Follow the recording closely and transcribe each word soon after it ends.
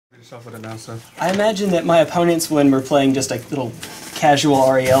shuffled it now, so. I imagine that my opponents, when we're playing just a little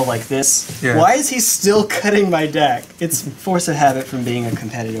casual REL like this, why is he still cutting my deck? It's force of habit from being a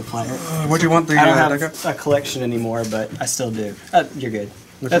competitive player. What do you want the I don't have a collection anymore, but I still do. You're good.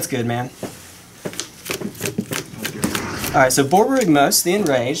 Okay. That's good, man. Alright, so Borborygmos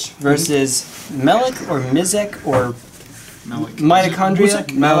Enraged versus Melek or Mizek or Melek.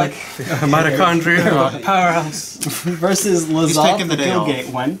 Mitochondria? Melek. Mitochondria. Powerhouse. Versus Lazav, the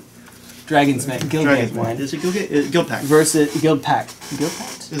Guildgate one. Dragon's Mate, Guildgate one. Is it Guildgate? Guild Pact. Versus Guild Pact. Guild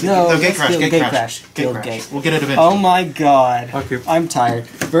Pact? No, Gate Crash. Gate Crash. Guildgate. We'll get it eventually. Oh my god. Okay. I'm tired.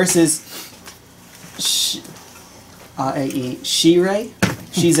 Versus Shirei,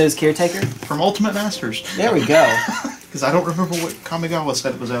 Shizo's Caretaker. From Ultimate Masters. There we go. Because I don't remember what Kamigawa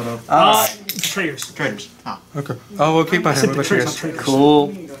said it was out of. Traders. Traders. Ah. Okay. Oh, we'll keep on him.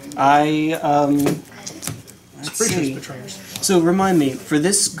 Cool. Let's see. Betrayers. So remind me, for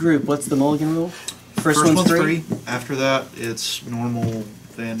this group, what's the mulligan rule? First one's free. After that, it's normal.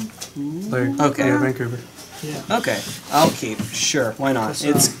 Then. Okay. Yeah, Vancouver. Yeah. Okay. I'll keep. Sure. Why not?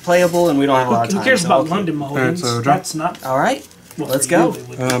 It's playable, and we don't have a lot of time. Who cares so about London mulligans? So That's not. All right. Well, let's go.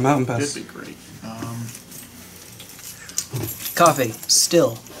 Mountain Pass. That'd be great. Coffee.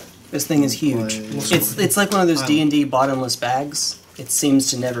 Still, this thing is huge. It's like one of those D&D bottomless bags. It seems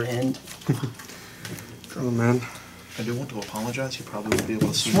to never end. Oh man. I do want to apologize. You probably won't be able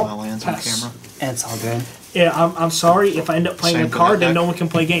to see my lands on camera. And it's all good. Yeah, I'm sorry. If I end up playing a card, then no one can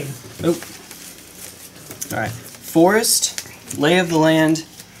play game. Nope. Alright. Forest, Lay of the Land,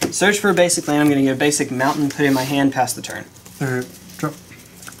 search for a basic land. I'm going to get a basic mountain, put it in my hand, pass the turn. Alright, drop.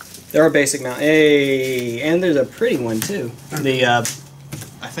 There are basic mountains. Hey, and there's a pretty one too. The, I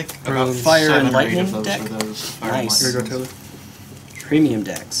think about Fire and 7 or 8 Lightning of those deck? are those. Nice. Here you go, Taylor. Premium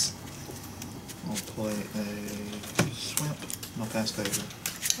decks. I'll play a Swamp. I'll pass that over.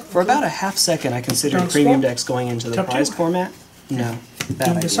 For about a half second, I considered premium decks going into the prized format. No.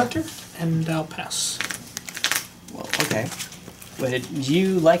 Bad idea. Center, and I'll pass. Well, okay. Would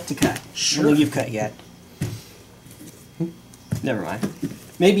you like to cut? Sure. I don't think you've cut yet. Never mind.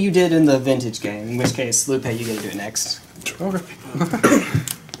 Maybe you did in the vintage game, in which case, Lupe, you gotta do it next. Okay. I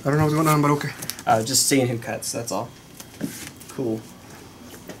don't know what's going on, but okay. Just seeing who cuts, that's all. Cool.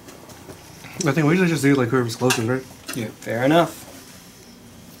 I think we usually just do like whoever's closest, right? Yeah. Fair enough.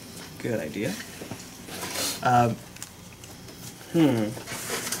 Good idea.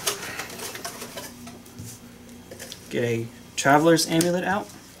 Get a Traveler's Amulet out.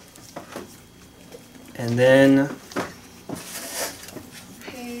 And then...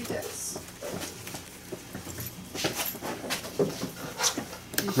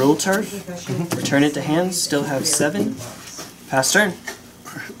 Roll turf. Return it to hand. Still have 7. Pass turn.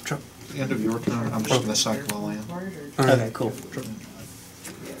 Drop. At the end of your turn, I'm just going to cycle a land. Okay, cool.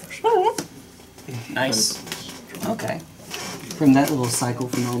 Nice. Okay. From that little cycle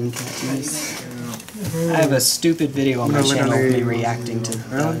from Alden Cat. Nice. I have a stupid video on my channel of me reacting to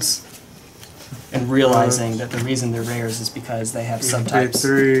those. And realizing that the reason they're rares is because they have subtypes.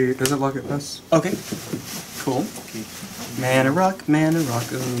 3. Does it lock it pass? Okay. Cool. Mana rock, oh, mana tower,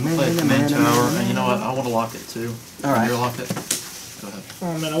 and you know what? I want to lock it too. Alright. You lock it. Go ahead.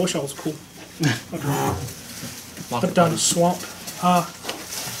 Oh man, I wish I was cool. Lock Put it, down buddy. the swamp.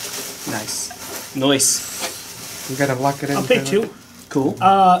 Nice. Nice. You gotta lock it in. I'll pay 2. Cool.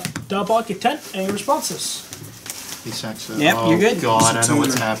 Double get 10 and responses. He sacks it. Yep, you're good. God, I know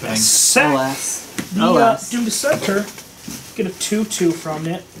what's happening. Sack. Alas. The, Alas. do the center. Get a 2/2 from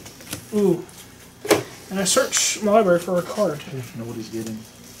it. Ooh. And I search my library for a card. I know what he's getting.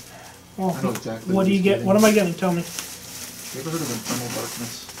 Well, I know exactly what do you get? What am I getting? Tell me. You ever heard of Infernal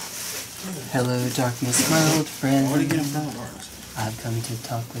Darkness? Hello, darkness, my old friend. Where do you get Infernal Darkness? I've come to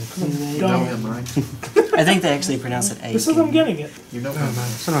talk with you. You know him, right? I think they actually pronounce it A. This is I'm getting it. You know Oh him. man,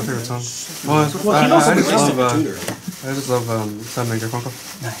 it's one of my favorite songs. Well, Well, he knows I the just love Sunmaker Funko.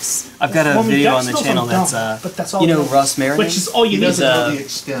 Nice. I've got a Well, video that on the smells channel like that's, but that's all you know it Ross Marinate? Which is all you He need. doesn't know the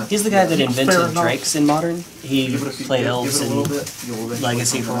extent. He's the guy that Fair invented enough. Drakes in Modern. He Give it a few- played give it elves a little and bit, you'll eventually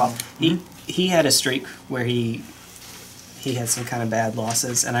Legacy come for a while. around. He had a streak where he had some kind of bad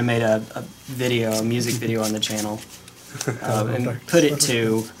losses, and I made a video, a music video on the channel, and put it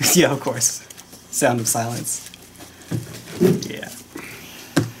to yeah, of course, Sound of Silence. Yeah.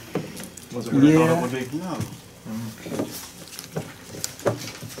 Was it where I thought Yeah. it would be? No.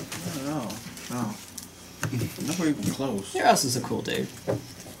 No. Nowhere even close. Your house is a cool dude.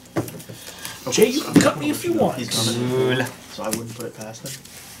 Jay, you can cut me if you want. He's coming. Cool. So I wouldn't put it past him.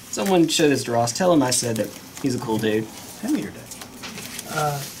 Someone show this to Ross. Tell him I said that he's a cool dude. Hand me your deck.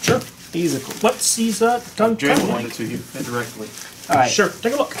 Sure. He's a cool. What's he's done? Jay will hand it to you indirectly. Alright. Sure,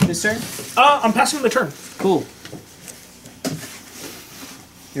 take a look. Whose turn? I'm passing the turn. Cool.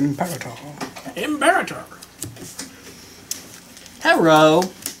 Imperator. Imperator. Hello.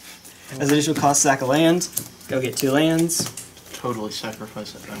 As additional cost, sack a land. Go get 2 lands. Totally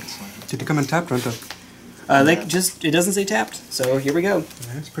sacrifice that bounce land. Did you come in tapped or untap? It doesn't say tapped, so here we go.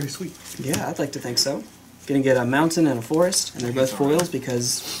 Yeah, that's pretty sweet. Yeah, I'd like to think so. Gonna get a mountain and a forest, and they're both foils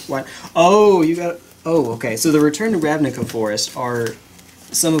because why? Oh, you got. Oh, okay. So the Return to Ravnica Forest are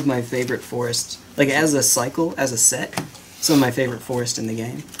some of my favorite forests. Like as a cycle, as a set, some of my favorite forests in the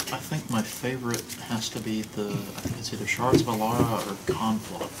game. I think my favorite has to be I think it's either Shards of Alara or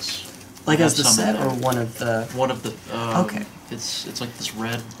Conflux. Like I as have the some set, in or there. one of the. One of the. Okay. It's like this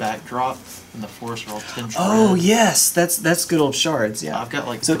red backdrop, and the forests are all tinged Oh red. yes, that's good old shards. Yeah. I've got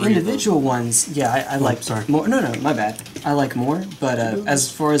like So 3 of individual ones, yeah, I like sorry. more. No, my bad. I like more, but as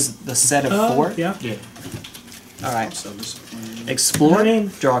far as the set of 4, Yeah. Yeah. all right. So disappointed. Explore, I mean-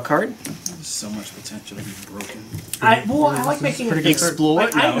 draw a card. There's so much potential to be broken. I like making it Explore.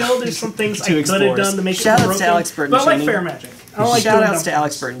 Like, I know there's some things I Two could have explorers. done to make Shout it outs broken, to Alex Burton but I like Cheney. fair magic. I don't like Shout doing outs to dumb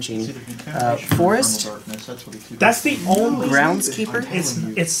Alex things. Bertoncini. Contamination, Forest. Infernal Darkness, that's what he keeps- That's the only. Groundskeeper.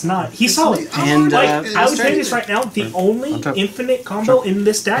 It's not. He's solid. And, Like, uh, I would say this right now. The only Untap. infinite combo in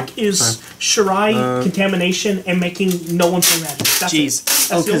this deck is Shirei, Contamination, and making no one play magic. That's Jeez.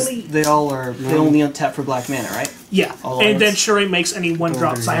 it. Oh, That's the because only. they only untap for black mana, right? Yeah, all and then ours. Shirei makes any one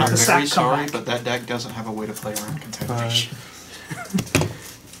drops. I have I'm to very sack come sorry, back. but that deck doesn't have a way to play around contamination.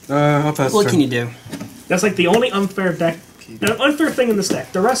 I'll pass. What can you do? That's like the only unfair deck, unfair thing in this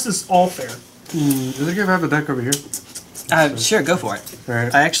deck. The rest is all fair. Does it have a deck over here? Sure, go for it.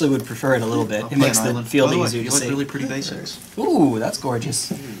 Alright. I actually would prefer it a little bit. I'll It play makes an the island. field By the way, easier you to like see. really pretty basics. Ooh, that's gorgeous.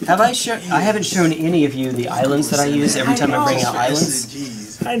 Have I shown? I haven't shown any of you the islands that I use every time I bring out islands.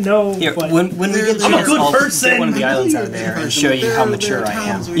 Jeez. I know, Here, but when we get the I'm a chance, good I'll person. get one of the islands out of there and show you how mature I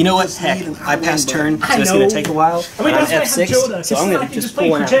am. You know what? Heck, I passed turn, so I it's going know. to take a while. I mean, I'm that's why I have F6, Joda, so because I'm I going to can just play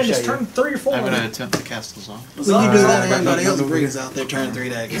pull one out pretend and it's show you. turn 3 or 4. I'm gonna attempt to cast those off. When you do that, everybody else brings out their turn 3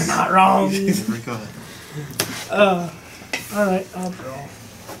 decks. Not wrong. Go ahead. Alright, I'll draw.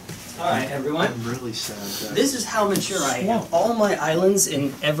 Alright, everyone. I'm really sad. That This is how mature I am. All my islands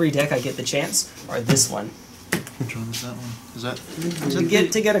in every deck I get the chance are this one. Which one is that one? Is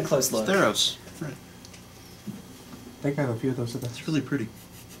that? To get a close look. Theros. Right. I think I have a few of those. It's really pretty.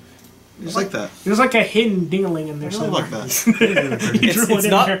 Just like that. There's like a hidden ding-a-ling in I there really somewhere. like that. You drew it in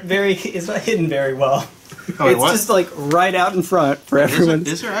there. It's not hidden very well. Oh, wait, It's what? just like right out in front for Is everyone.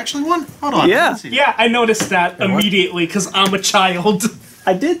 there actually one? Hold on. Yeah. Let's see. Yeah, I noticed that what? immediately because I'm a child.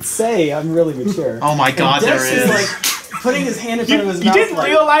 I did say I'm really mature. Oh my God, there Dex is. is like putting his hand in front of his You mouth. didn't like,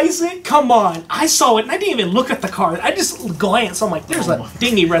 realize it? Come on. I saw it and I didn't even look at the card. I just glanced. I'm like, there's a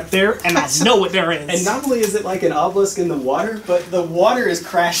dinghy right there and I know what there is. And not only is it like an obelisk in the water, but the water is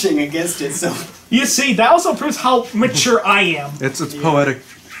crashing against it. So You see, that also proves how mature I am. It's poetic.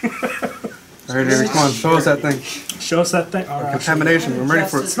 Alright, Eric, come on, show us that thing. Show us that thing. All right. Contamination, I'm ready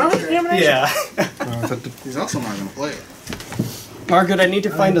for it. Smell it? yeah. He's also not going to play it. Margaret, I need to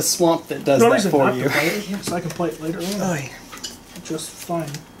find a swamp that does No that reason for not you. to play it, so I can play it later on. Oy. Just fine.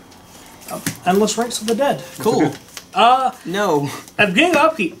 Endless Ranks of the Dead. Cool. No. At the beginning of the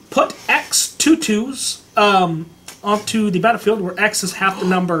upkeep, put X 2/2s onto the battlefield where X is half the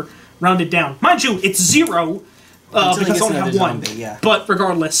number rounded down. Mind you, it's 0 Until he because gets I only have another 1. zombie, yeah. But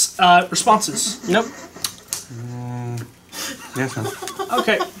regardless, responses. Nope. Yes, man.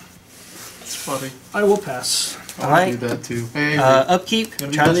 Okay, It's funny. I will pass. I Alright. do that too. Hey, Upkeep.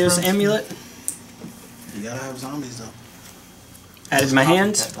 Gonna be Charlie's best friends? Amulet. You gotta have zombies, though. Added to my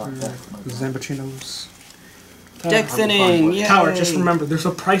hand. Zambachinos. Deck thinning. Yay. Tower, just remember, there's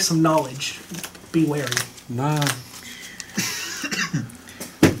a price of knowledge. Be wary. Nah.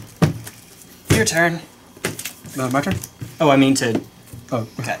 Your turn. My turn? Oh, I mean to. Oh,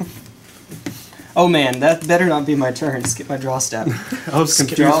 Okay. Oh man, that better not be my turn. Skip my draw step. I was Skip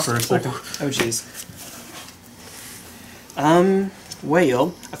confused draw. for a second. Oh jeez.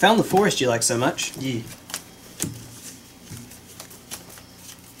 Well, I found the forest you like so much. Yeah.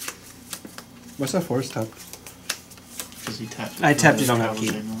 What's that forest tap? Because he tapped it I for tapped the it on power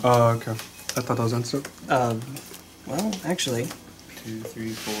upkeep. game. Oh, okay. I thought that was instant. Well, actually, 2, 3,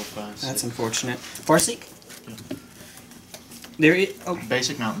 4, 5, 6. that's unfortunate. Farseek? There is.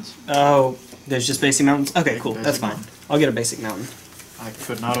 Basic mountains. Oh, there's just basic mountains? Okay, cool. Basic That's fine. mountain. I'll get a basic mountain. I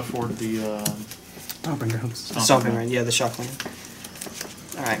could not afford the Stomping grounds. Stomping Ground, yeah, the shock land.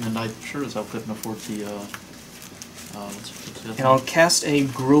 Alright. and I sure as hell couldn't afford the what's the other And I'll one? cast a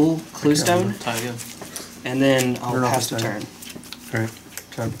Gruul Cluestone, Taiga. and then I'll Turn off pass the the timer. turn. Alright.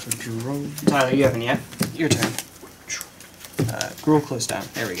 Tap to draw. Tyler, you haven't yet. Your turn. Gruul close down.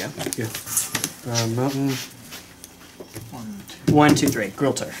 There we go. Yeah. Mountain. 1, 2, 3.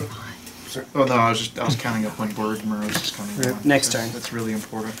 Gruul turn. Oh no, I was counting up when Borborygmos was just coming down. Next turn. That's really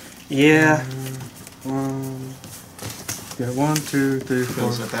important. Yeah. 1, 2, 3, 4.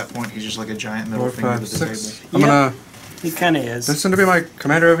 Because at that point, he's just like a giant middle 4, finger 5, to the 6. table. I'm gonna. He kind of is. This is gonna be my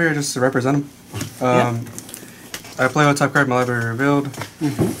commander over here, just to represent him. I play with top card, my library revealed.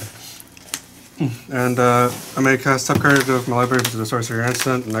 And I may cast top card of my library to the sorcerer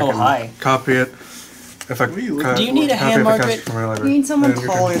instant, and I can copy it. If I Do you need a hand, Margaret? You need someone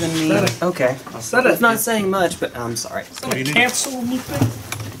taller than me. Okay. That's not saying much, but I'm sorry. Is that a cancel anything?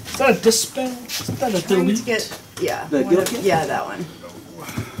 Is that a dispel? Is that a Trying delete? to get, yeah. The one guild of- kit? yeah, that one.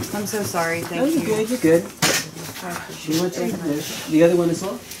 I'm so sorry, thank you. You're good, you're good. You want the other one as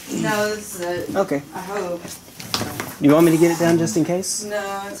well? No, this is it. Okay. I hope. You want me to get it down just in case?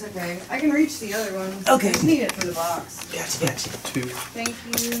 No, it's okay. I can reach the other one. Okay. I just need it for the box. Gotcha, gotcha. 2. Thank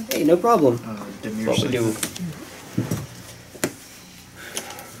you. Hey, no problem. Demir What we do.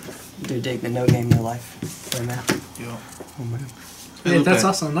 Do dig the no game no life. Right now. Yeah. Oh man. Hey, that's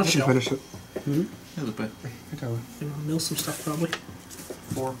us in a I can nutshell. finish it. Elupé. Mill some stuff probably.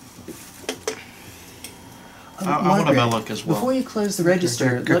 4. I want a Melek as well. Before you close the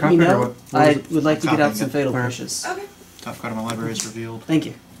register, Your let me copy or know. what? What I was it? would like to get out Copying some it. fatal Alright. pushes. Okay. Top card of my library is revealed. Thank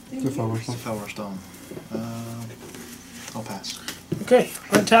you. Thank The you. flower It's a stone. Felwar Stone. I'll pass. Okay,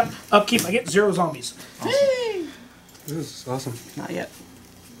 untap, upkeep. I get 0 zombies. Awesome. This is awesome. Not yet.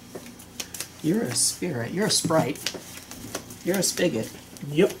 You're a spirit. You're a sprite. You're a spigot.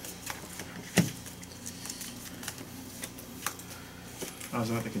 Yep. I was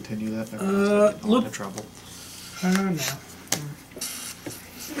about to continue that. Loop. Into trouble. No.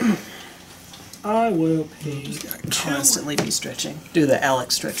 I will pay Constantly be stretching. Do the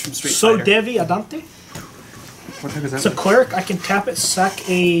Alex stretch from Street So Fighter. Devi Adante. What heck is It's a that? cleric. I can tap it, sack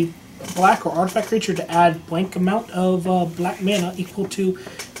a black or artifact creature to add blank amount of black mana equal to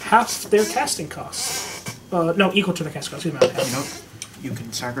half their casting cost. No, equal to their casting cost. Excuse me, not half. You know, you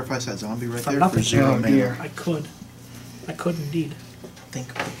can sacrifice that zombie right For there nothing. for 0 Oh, mana. dear. I could. I could indeed. Think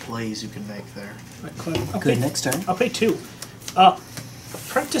of the plays you can make there. I could. I'll Good, pay, next turn. I'll pay 2.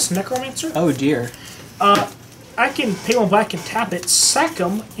 Apprentice Necromancer. Oh dear. I can pay 1 black and tap it, sack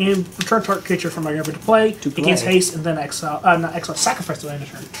them, and return target creature from my graveyard to play. To play. Against haste, and then exile. Not exile. Sacrifice the end of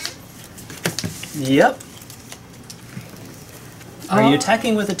turn. Yep. Are you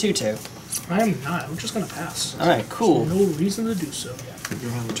attacking with a 2/2? I am not. I'm just gonna pass. Alright, cool. No reason to do so.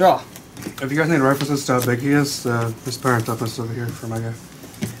 Draw. If you guys need references to how big he is, this parent toughness over here for my guy.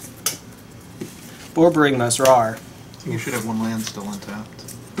 Borborygmos Rar. You should have 1 land still untapped.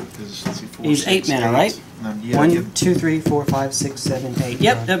 Because let's see, 4, He's 6, 8 mana, 8. right? And then, yeah, 1, yep. 2, 3, 4, 5, 6, 7, 8.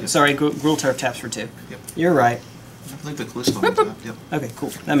 Yep, yep. Sorry, Gruul Turf taps for 2. Yep. You're right. I think the Callisto untapped. Yep. Okay, cool.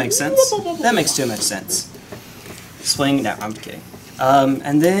 That makes sense. That makes too much sense. Swing. No, I'm kidding.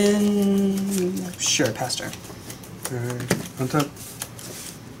 And then sure, pass turn. Untap.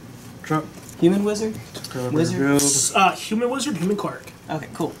 Drop. Human wizard. Wizard? Build. Human wizard, human cleric. Okay,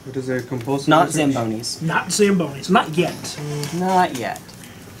 cool. It is a compulsive. Not research. Zambonis. Not Zambonis. Not yet. Not yet.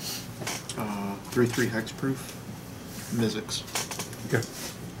 3/3 hexproof. Mizzix. Okay.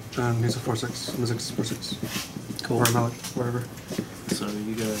 And he's a 4/6. Mizzix 4/6. Cool. Or Melek, whatever. So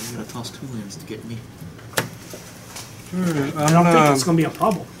you gotta toss 2 lands to get me. Alright, I don't think it's gonna be a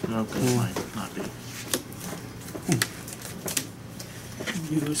problem. Okay, might not be.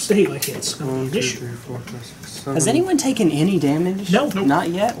 You say like it's gonna 1, be 2, an issue. 3, 4, 5, 6, 7. Has anyone taken any damage? No. Nope. Not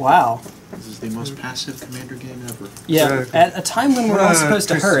yet? Wow. This is the most passive commander game ever. Yeah, at a time when we're all supposed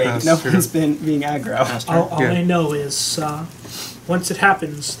to hurry, Christmas, nobody's been being aggro. Pass turn. All Yeah. I know is once it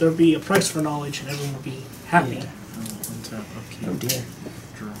happens, there'll be a price for knowledge, and everyone will be happy. Yeah. Untap, upkeep, Oh dear.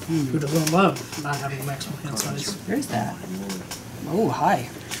 draw. Who doesn't love not having a maximum hand size? Where's that? Oh, hi.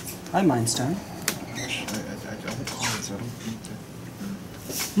 Hi, Mindstone. I don't cards, I don't think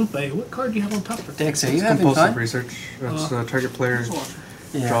that. Lupe, what card do you have on top of it? Dex, are It's you having compulsive fun? research. It's target player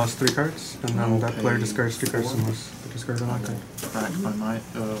Yeah. draws 3 cards, and then that player Okay. discards 2 cards 4. unless they discard a I lock. will crack my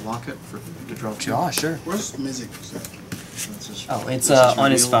locket to draw 2. Sure, sure. Where's Mizzix? That's just- Oh, it's this is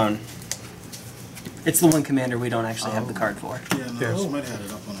on his real. phone. It's the one commander we don't actually have the card for. Yeah, no, Yes. somebody had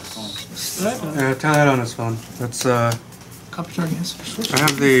it up on his phone. Tell that on his phone. That's Copy target has I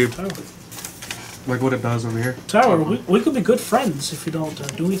have the Tyler. like what it does over here. Tyler, we could be good friends if you don't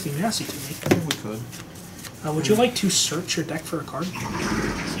do anything nasty to me. Yeah, we could. Would you like to search your deck for a card?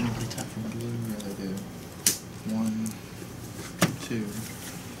 Simply tap from blue, yeah, they do. 1, 2.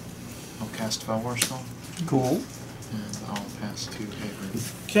 I'll cast Felwar Stone, Cool. and I'll pass to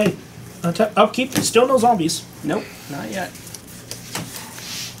Avery. Okay. Upkeep. Still no zombies. Nope, not yet.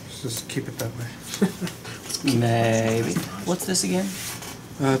 Let's just keep it that way. Maybe. What's this again?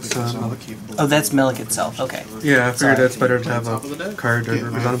 That's Oh, that's Melek itself. Okay. yeah, I figured Sorry. it's better to have a card or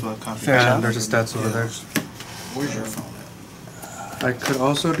representative. Fair enough. And there's a stats over there. Where's your phone at? I could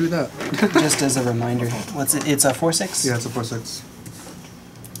also do that. Just as a reminder. What's it? It's a 4/6? Yeah, it's a 4/6.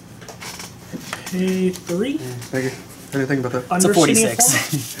 Pay 3. Thank you. Anything about that? It's a Understanding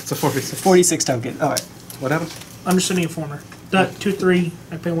 46. Informer. It's a 46. 46 token. Alright. What happened? Understanding Informer. That 2/3.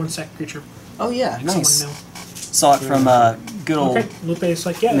 I pay 1 sec creature. Oh yeah, nice. Someone Saw it from good old Okay. Lupe is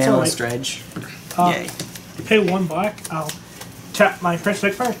like, yeah, it's Mana alright. Dredge. Uh, Yay. Pay 1 black. I'll tap my Prince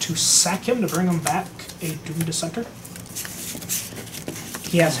Fire to sack him to bring him back a Doom Dissenter.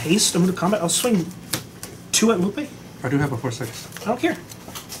 He has haste. I'm going to combat. I'll swing 2 at Lupe. I do have a 4/6. I don't care.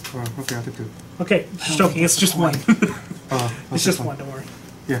 Oh, okay, I'll take 2. Okay, just joking. It's just 1. It's just 1. Don't worry.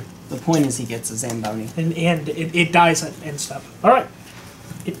 Yeah. The point is he gets a Zamboni. And it dies at end step. All right.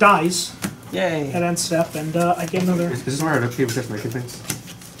 It dies Yay. at end step, and I get another. Is this where I'd upkeep just making things?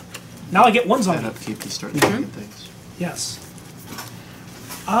 Now I get 1 And zombie. upkeep, you start taking things. Yes.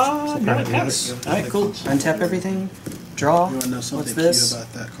 Now it pass. Alright, cool. Untap everything. Draw. You want to know something What's cute this?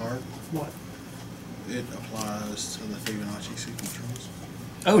 about that card? What? It applies to the Fibonacci sequence.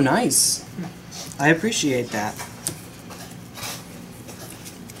 Oh, nice. I appreciate that.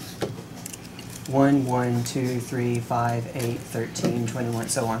 1, 1, 2, 3, 5, 8, 13, 21,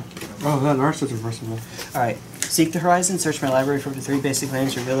 so on. Oh, that Narcissus is reversible. Alright. Seek the horizon, search my library for the 3 basic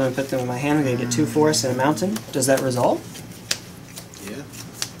lands, reveal them and put them in my hand. I'm going to get 2 forests and a mountain. Does that resolve? Yeah.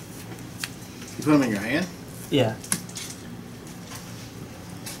 You put them in your hand? Yeah.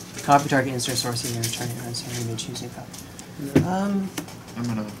 Copy target instant source and return it on so you may choose new copy. I'm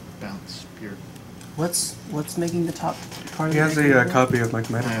gonna bounce here. What's making the top part of He has the a copy of my I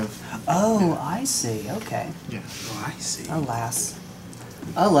commander. have, Oh, I see. Okay. yeah. Oh, I see. Alas.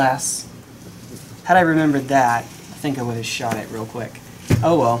 Alas. Had I remembered that, I think I would have shot it real quick.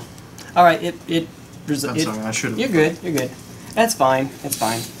 Oh well. Alright, I'm sorry, I should have. You're good, you're good. That's fine, it's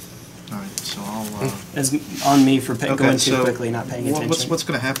fine. Alright, so I'll, It's on me for okay, going too so quickly, not paying attention. What's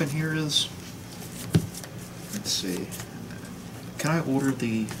gonna happen here is, let's see, can I order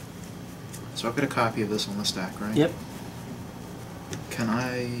the, so I've got a copy of this on the stack, right? Yep. Can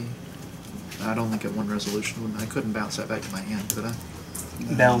I don't think it won resolution, I couldn't bounce that back to my hand, could I?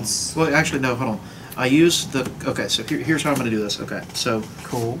 Bounce. Well, actually, no, hold on. I use the, okay, so here's how I'm gonna do this, okay, so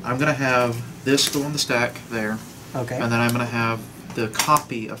Cool. I'm gonna have this go on the stack there, Okay. and then I'm gonna have the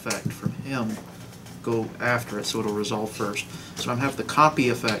copy effect from him go after it, so it'll resolve first. So I'm gonna have the copy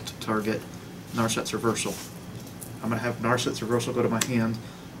effect target Narset's Reversal. I'm gonna have Narset's Reversal go to my hand,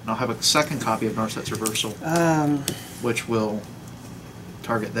 and I'll have a second copy of Narset's Reversal, which will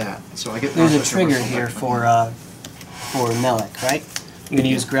target that. So I get There's a Narset's trigger Reversal here back to my for Melek, right? I'm gonna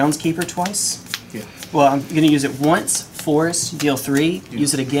use Groundskeeper twice. Yeah. Well, I'm gonna use it once, Forest, deal 3. Yeah.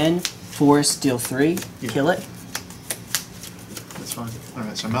 Use it again, Forest, deal 3. Yeah. Kill it. That's fine.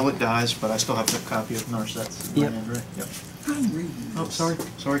 Alright, so Melek dies, but I still have the copy of Narset's in my Yep. hand, right? Yep. I'm reading. Oh, sorry.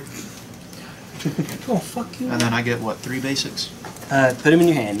 Oh, fuck you. And then I get what, 3 basics? Put them in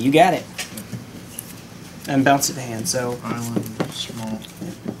your hand. You got it. And bounce it to hand. So Island, small.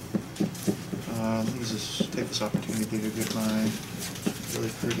 Let me take this opportunity to get my really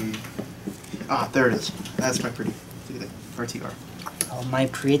pretty. Ah, there it is. That's my pretty. Look at that. RTR. oh, my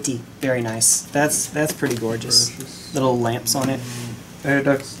pretty, very nice. That's pretty gorgeous. Little lamps on it. Hey,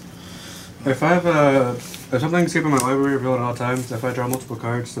 Dex. If I have if something's keeping my library revealed at all times, if I draw multiple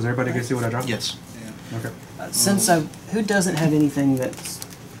cards, does everybody get to see what I draw? Yes. Yeah. Okay. Since who doesn't have anything that's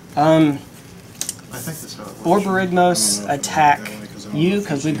I think that's how it works. Borborygmos attack you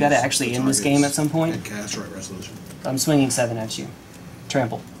because we've got to actually end this game at some point. And cast right resolution. I'm swinging 7 at you.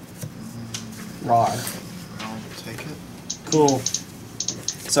 Trample. Rawr. I'll take it. Cool.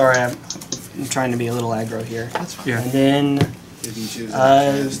 Sorry, I'm trying to be a little aggro here. That's fine. Yeah. And then If you choose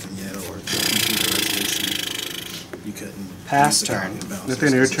cast and yet or complete the resolution, you couldn't. Pass use the card turn. and bounce At the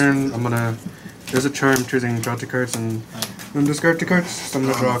end of your it. turn, I'm gonna. There's a charm choosing draw 2 cards and discard 2 cards. So I'm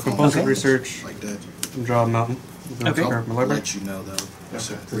gonna draw Compulsive Okay. Research Like that. and draw a mountain. Okay. Discard my I'll library. let you know though. It's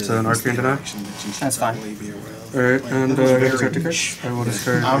an arcane deny? That's fine. Alright, and That was very discard 2 cards. I will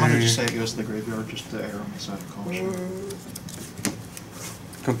discard I'm gonna a just say it goes to the graveyard, just the arrow on the side of caution.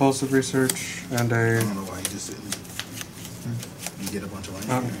 Compulsive Research and I a. don't know why you just didn't. You get a bunch of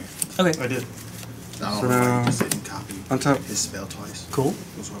land. Okay. I did. I So don't know why now- you just didn't copy On top. his spell twice. Cool.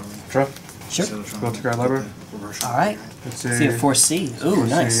 That's what I mean. Draw. Sure. Instead of trying Go to to card put library. the reverse All right. It's See a a. 4C. Ooh, 4C,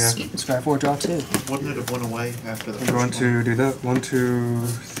 nice. yeah. Discard 4, draw 2. Wouldn't it have went away after the I'm first going one? to do that. 1, 2,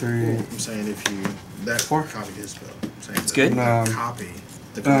 3. I'm saying if you that Four. copy his spell. I'm saying It's that good. No. Copy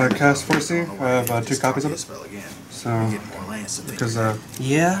cast 4C. I have 2 copies of it. Spell again. So, You get more lands to think because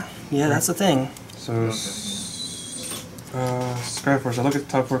Yeah, that's the thing. so Skyforce. I look at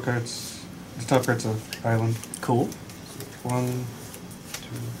the top 4 cards. The top cards of Island. Cool. 1, 2,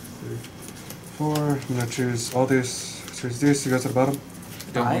 3, 4. I'm gonna choose all these. Choose these to go to the bottom.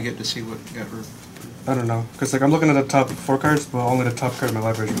 Don't we Alright. get to see what got her? I don't know, because like I'm looking at the top 4 cards, but only the top card in my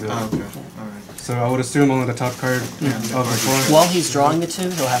library is revealed. Oh, okay. All right. So I would assume only the top card of the 4. While he's drawing the 2,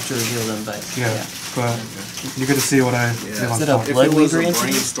 he'll have to reveal them, but Yeah, but you get to see what I Yeah. do on Is it a top. If Blood it was a Weaver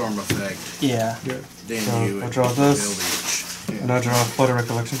entity? brainstorm effect, yeah. Yeah. then So, you I'll would draw build this. each. And I draw Flutter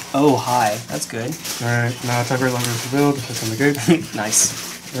Recollection. Oh, hi. That's good. Alright, now top card library is revealed. It's on the gate. Nice.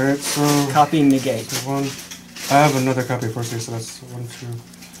 Alright, so Copy negate. 1. I have another copy of 4C, so that's 1, 2,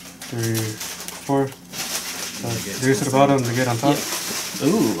 3, 4. So these to the bottom, negate on top.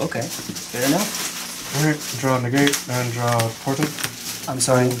 Ooh, okay. Fair enough. Alright, draw negate and draw portent. I'm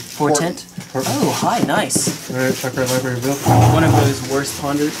sorry, portent? Oh, hi, nice. Alright, top card library revealed. One of those worst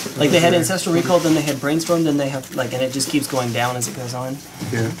pondered. Like they had Ancestral Recall, then they had Brainstorm, then they have, like, and it just keeps going down as it goes on.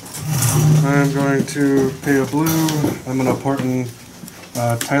 Yeah. I'm going to pay a blue. I'm gonna portent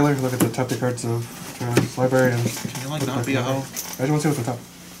Tyler. Look at the top 2 cards of Tyler's library and. Can you like not be a hoe? I just want to see what's on top.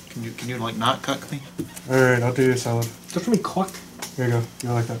 Can you like not cuck me? Alright, I'll do you a solid. Just for me, cluck. Here you go.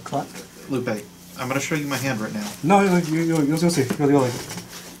 You'll like that. Cluck. Lupe, I'm gonna show you my hand right now. No, you'll see. You'll like it.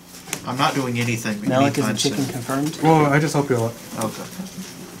 I'm not doing anything. Melek is a anytime chicken soon. confirmed. Well, I just help you a lot.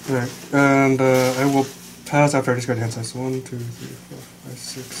 Okay. Alright, and I will pass after I discard hand size. 1, 2, 3, 4, 5,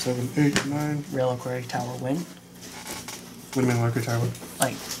 6, 7, 8, 9. Reliquary Tower win. What do you mean, Larky Tower?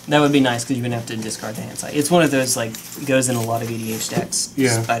 Like, that would be nice because you wouldn't have to discard the hand side. It's one of those, like, goes in a lot of EDH decks.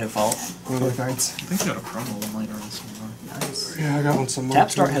 Yeah. Just by default. Well, Four like- cards. I think you got a promo one later on somewhere. Nice. Yeah, I got one somewhere.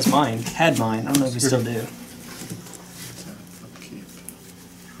 Tap Start too. has mine. Had mine. I don't know if you still do. Upkeep.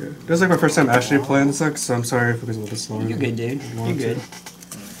 Yeah. This is like my first time actually playing this deck, so I'm sorry if it was a little bit slower. You're good, dude. than I You're wanted good.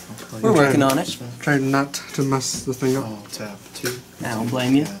 I'll We're play- working on it. Try not to mess the thing up. Oh, tap 2. I don't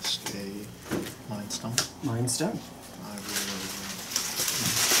blame you. Cast a Mind Stone. Mine's done. I will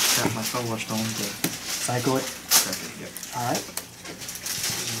tap my Fellow Stone to Cycle it. crack it. Yep. Alright.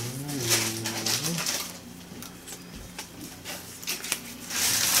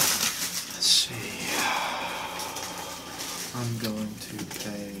 Let's see. I'm going to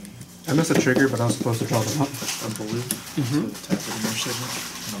pay I missed a trigger, but I was supposed to draw them up. a blue to tap it in your signet,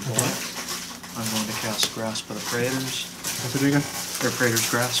 and a black. I'm going to cast Grasp of the Praetors. What's it again? Or Praetor's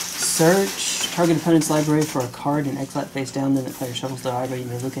Grasp. Search target opponent's library for a card and exile it face down, then the player shuffles the library. You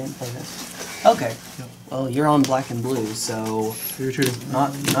may look at it and play this. Okay. Yep. Well, you're on black and blue, so Who you're shooting?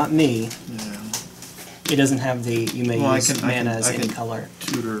 not me. Yeah. It doesn't have the you may Well, I use can- I can- mana as I any can- color.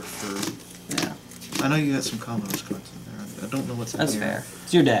 Tutor for. Yeah, I know you got some combos cards in there. I don't know what's in that's here. fair.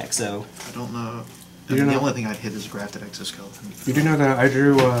 It's your deck, so I don't know. You And the know- only thing I'd hit is Grafted Exoskeleton. You do know that I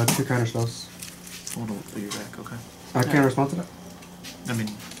drew 2 counter spells. I want to look through your deck, okay? I can't respond to that. I mean,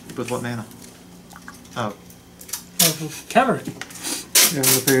 with what mana? Oh, Counter it. Yeah, I'm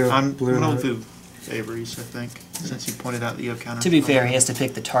gonna pay a I'm blue going and to red. do Avery's, I think, since you pointed out that you have counter. to be fair, he has to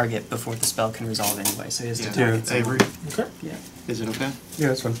pick the target before the spell can resolve anyway, so he has to Yeah, target someone. Avery. Okay. Yeah. Is it okay? Yeah,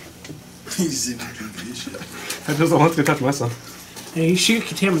 that's fine. He's in the shit. I just don't want to touch myself. And you shoot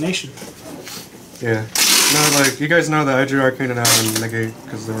contamination. Yeah. No, like, you guys know that I drew Arcana now and Negate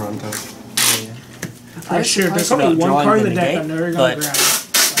because they were on top. I was Sure, there's surprised only about one drawing card in the the deck negate, I'm never but gonna grab.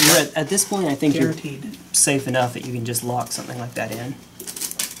 you're at this point, I think Guaranteed. you're safe enough that you can just lock something like that in.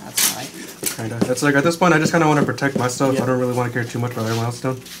 That's right. Kinda. It's like, at this point, I just kind of want to protect myself. Yeah. I don't really want to care too much about everyone else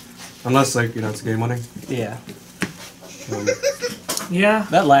doing. Unless, like, you know, it's game winning. Yeah. Yeah.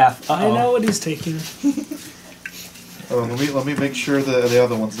 That laugh. I know what he's taking. Oh, let me make sure the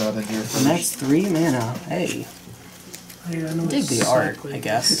other one's not in here And that's 3 mana. Hey. I know Dig the art, I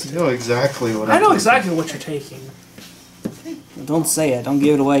guess. You know exactly what I know taking. exactly what you're taking. Don't say it. Don't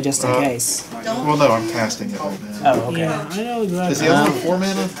give it away just in Uh, case. Well, no, I'm casting it right now. Oh, okay. Yeah, I know Is exactly. the other one 4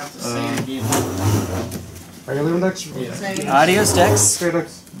 mana? Are you leaving next? Same. Adios, Dex. Okay,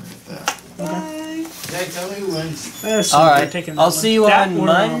 next. Bye. That's All you're right. taking I'll that see you one. That on or,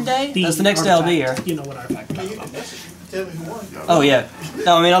 Monday? That's the next LB here. artifact. You know what artifact I'm talking about. Oh, yeah.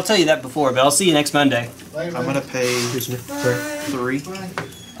 No, I mean, I'll tell you that before, but I'll see you next Monday. I'm gonna pay Excuse me. Sorry. 3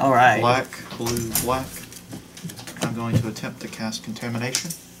 All right. black, blue, black. I'm going to attempt to cast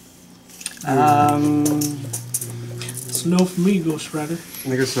Contamination. It's no for me, Ghost Rider.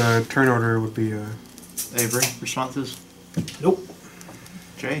 I guess turn order would be Avery, responses? Nope.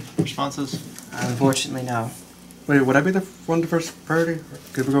 Jay, responses? Unfortunately, no. wait, would I be the one to first priority?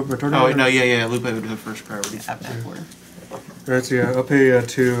 Could we go for turn Oh, order? no, yeah, Lupe would do the first priority. At back order. Alright, so yeah, I'll pay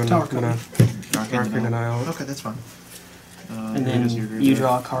 2 and Tower I'm gonna Arcane Denial. Okay, that's fine. And then you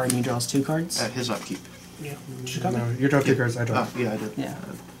draw a card and he draws 2 cards? At his upkeep. Yeah. She got No, me. you draw 2 cards, I draw. Oh, yeah, I did. Yeah.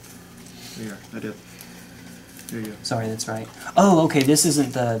 There you are. I did. There you go. Sorry, that's right. Oh, okay, this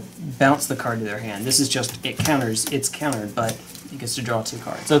isn't the bounce the card to their hand. This is just, it counters, it's countered, but he gets to draw 2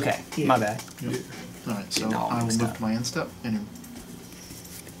 cards. Okay, Yeah. my bad. Yep. Alright, so No, I will mixed move up. to my end step. And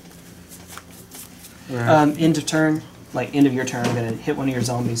Alright. End of turn, like end of your turn, I'm going to hit one of your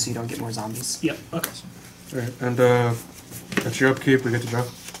zombies so you don't get more zombies. Yep. Okay. Alright, and at your upkeep, we get to draw.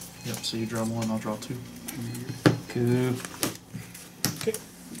 yep, so you draw 1, I'll draw 2. Cool. Okay.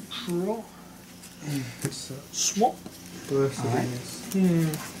 Draw. It's Swamp. Alright. Hmm.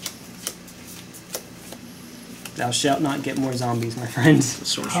 Thou shalt not get more zombies, my friend. The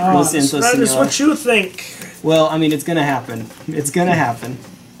sorcery. We'll send those That is Senora. what you think. Well, I mean, it's going to happen. It's going to happen.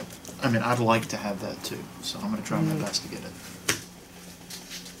 I mean, I'd like to have that too, so I'm going to try my best to get it.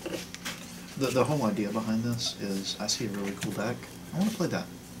 The whole idea behind this is I see a really cool deck. I want to play that.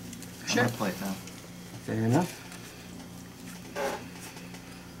 Sure. I'm going to play it now. Fair enough.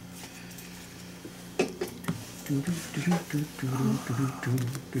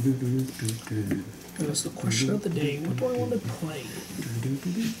 That's the question of the day. What do I want to play?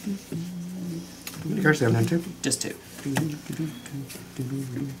 How many cards do you have, 9? 2? Just 2.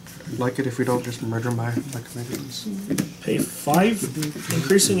 Like it if we don't just murder my commands. Pay 5.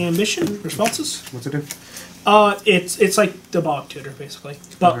 Increasing ambition responses. What's it do? It's like the bog tutor basically,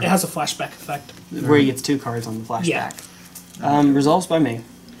 but Okay. it has a flashback effect. Where he gets 2 cards on the flashback. Yeah. Resolves by me.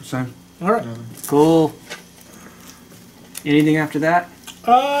 Same. All right. Cool. Anything after that?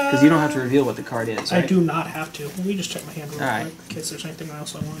 Because Because you don't have to reveal what the card is, I right? do not have to. Let me just check my hand real Alright. quick in case there's anything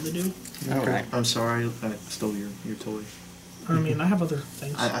else I wanted to do. Alright. I'm sorry, I stole your toy. I mean, I have other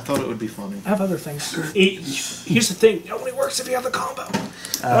things. I thought it would be funny. I have other things. Here's the thing: it only works if you have the combo.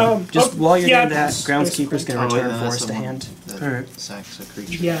 Just while you're yeah, doing that, that's Groundskeeper's going to wait, return no, that's Forest the to one hand. that Alright. sacks a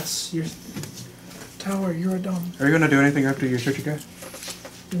creature. Yes, you're tower. You're a dumb. Are you gonna do anything after you search your guy?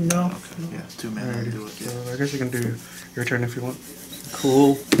 No. Yeah, 2 mana to do it. So Yeah. I guess you can do your turn if you want.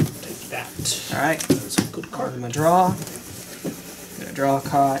 Cool. Take that. Alright. That's a good I'm card. going to draw. Going to draw a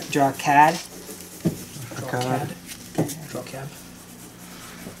card. Draw a CAD. Draw card. cad. Draw cab.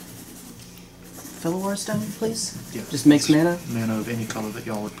 Fillawar Stone, please? Yeah. Just makes mana? Mana of any color that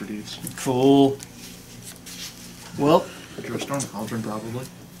y'all would produce. Cool. Well, Draw a Storm Cauldron, probably.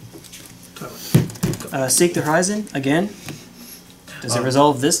 Seek the Horizon, again. Does it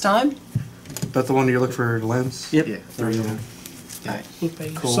resolve this time? That's the one you look for lands? Yep. Yeah, 3 of them. Alright. Lupe,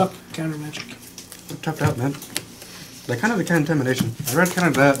 you Cool. suck. Counter magic. I'm tapped out, man. They kind of the intimidation. I read kind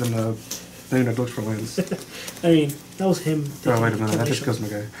of that than the thing that looks for lands. I mean, that was him. Oh, wait a minute. That just goes my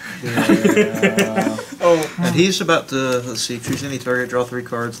guy. And he's about to, let's see, choose any target, draw 3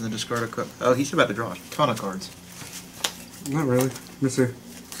 cards, and then discard a card. Oh, he's about to draw a ton of cards. Not really. Let me see.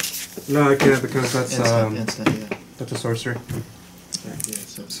 No, I can't because that's Instant, yeah. that's a sorcery. Yeah,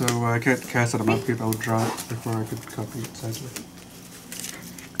 so. So I can't cast it on my upkeep. I would draw it before I could copy it sideways.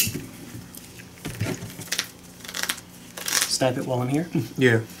 Snipe it while I'm here.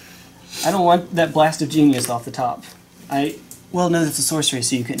 Yeah. I don't want that Blast of Genius off the top. Well, no, that's a sorcery,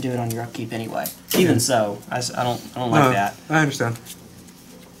 so you couldn't do it on your upkeep anyway. Even so, I don't like that. I understand.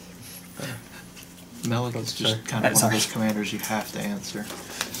 Melek is just kind of one Sorry. of those commanders you have to answer.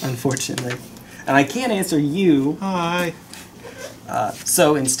 Unfortunately. And I can't answer you, Hi.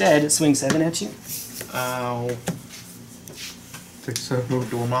 so instead, swing 7 at you. Ow. Take so.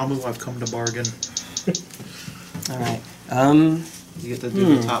 Dormammu, I've come to bargain. Alright. You get to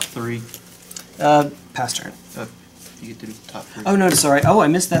do the top 3. Pass turn. You get to do the top 3. Oh, no, sorry. Oh, I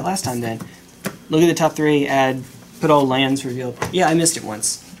missed that last time then. Look at the top 3, add, put all lands revealed. Yeah, I missed it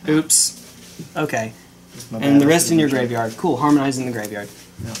once. Oops. Okay. My And the bad. rest in your graveyard. Cool, harmonize in the graveyard.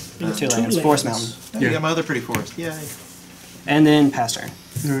 Yeah. 2 lands. Forest Mountain. Oh, you got my other pretty forest. Yay. And then pass turn.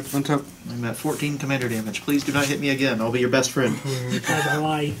 Alright, on top. I'm at 14 commander damage. Please do not hit me again. I'll be your best friend. That's a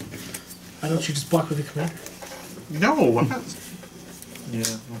lie. Why don't you just block with the commander? No, I'm not. Yeah,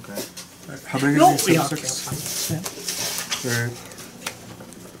 okay. How big No, is he? yeah, 6? okay. Alright.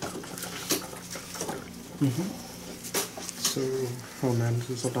 So, oh man, this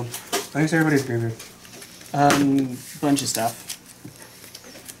is so dumb. I think everybody's graveyard. Bunch of stuff.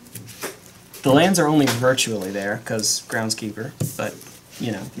 The lands are only virtually there, because Groundskeeper, but,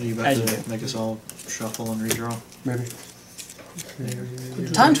 you know, Are you about as you to do. make us all shuffle and redraw? Maybe.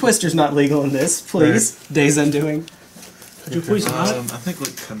 Time Twister's not legal in this, please. Days Undoing. Could you please not? I think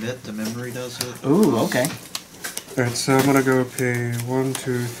like commit to memory does it. Ooh, okay. Alright, so I'm gonna go pay 1,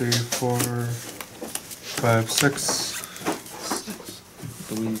 2, 3, 4, 5, 6.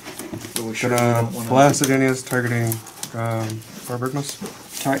 we sure we Gonna don't want blast Adenius targeting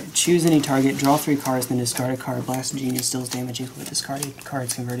Borborygmos. Choose any target, draw 3 cards, then discard a card. Blast Genius deals damage equal to discarded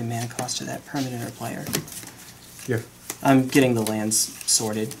cards converted mana cost to that permanent or player. Yeah. I'm getting the lands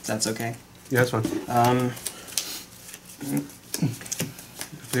sorted. That's okay. Yeah, that's fine.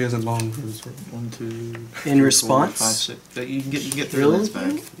 If he isn't long for this work. 1, 2, In 3, 4, response? 5, 6. You can get 3 Really? lands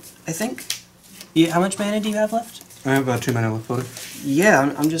back. I think. Yeah, how much mana do you have left? I have 2 mana left floated.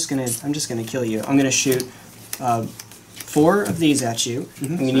 Yeah, I'm just gonna kill you. I'm gonna shoot 4 of these at you.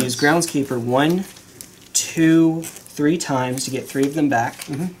 I'm gonna use Groundskeeper 1, 2, 3 times to get 3 of them back,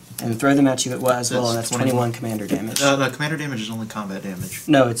 and throw them at you as well. And that's 21 commander damage. No, commander damage is only combat damage.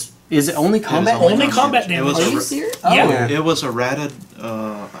 No, is it only combat? Only combat It damage. was Are a you ra- serious? Yeah. It was a ratted,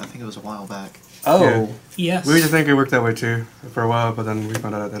 I think it was a while back. Oh. Yeah. Yes. We used to think it worked that way too for a while, but then we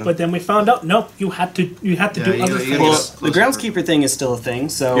found out it didn't. But then we found out, no, you had to do Yeah, other you things. Well, Yes, the close Groundskeeper thing is still a thing,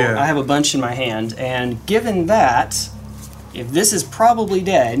 so Yeah. I have a bunch in my hand, and given that, if this is probably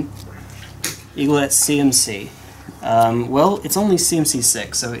dead, equal that's CMC. Well, it's only CMC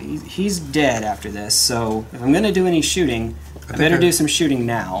 6, so he's dead after this, so if I'm going to do any shooting, I better do some shooting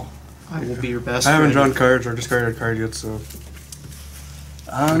now. I will be your best I haven't friend. drawn cards or discarded a card yet, so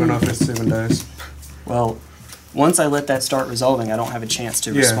I don't know if this even dies. Well, once I let that start resolving, I don't have a chance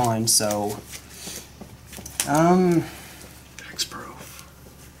to Yeah. respond, so... X-Pro.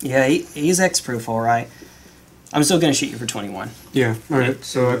 Yeah, he's X-proof, alright. I'm still going to shoot you for 21. Yeah, alright,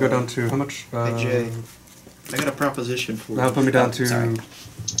 so I go down to how much? Hey, Jay. I got a proposition for you. That'll put me down to... sorry.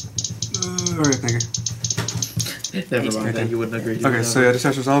 Alright, thank you. Never mind that, you wouldn't agree to Okay, that. so yeah, this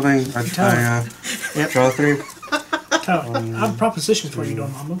starts resolving. I draw 3. Tyler, I have a proposition for you,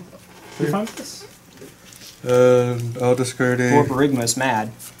 Don Mambo. You fine with this? I'll discard a... Borborygmos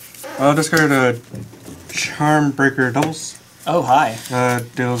mad. I'll discard a Charm Breaker doubles. Oh, hi.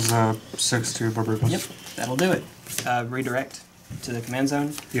 Deals 6 to Borborygmos. Yep, that'll do it. Redirect to the command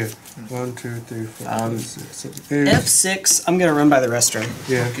zone. Yeah. 1, 2, 3, 4, 5, 6, 7, 8. F6, I'm going to run by the restroom.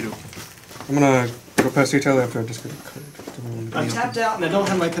 Yeah. I'm gonna go past detail after I discard a card. I'm tapped out and I don't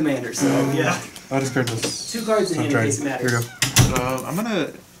have my commander, so yeah. I'll discard this. 2 cards in hand in Right. case it matters. Here we go. I'm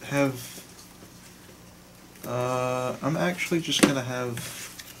gonna have... I'm actually just gonna have...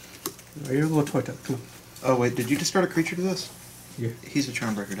 Are you a little toy tap? Come on. Oh wait, did you discard a creature to this? Yeah. He's a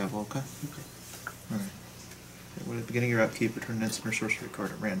Charmbreaker Devil, okay? Alright. At the beginning of your upkeep, return an instant or sorcery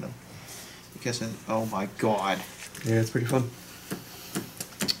card at random. You guess oh my god. Yeah, it's pretty fun.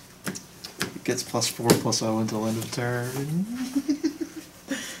 It gets +4/+0 until end of turn.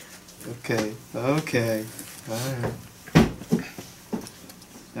 Okay, okay.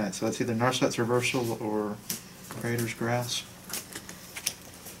 Alright, so it's either Narset's Reversal or Praetor's Grasp.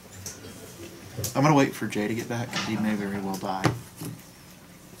 I'm gonna wait for Jay to get back, because he may very well die.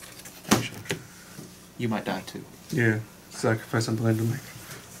 Actually, you might die too. Yeah. Sacrifice I'm planning to make.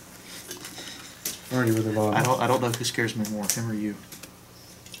 Already really long. I don't know who scares me more, him or you.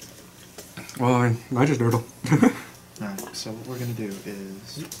 Well, I mean, I just nerdle. Alright, so what we're gonna do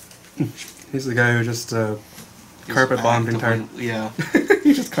is... He's the guy who just carpet bombed the entire... Yeah.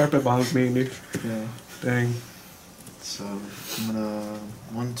 He just carpet bombed me and you. Yeah. Dang. So, I'm gonna...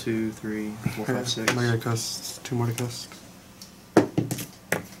 1, 2, 3, 4, 5, 6. I'm gonna cost 2 more to cast. 1,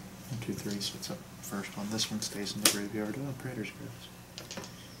 2, 3, so it's up first one. This one stays in the graveyard. Oh, Praetor's Grasp.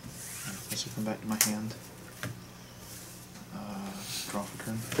 Alright, this will come back to my hand. Draw for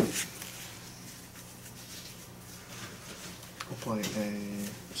turn. I'll play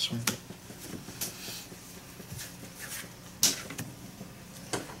a swing.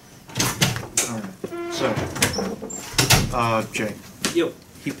 Alright, so, Jay. Yo.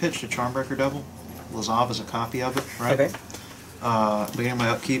 He pitched a Charmbreaker Devil. Lazav is a copy of it, right? Okay. Beginning of my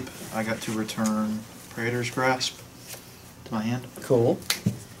upkeep, I got to return Praetor's Grasp to my hand. Cool.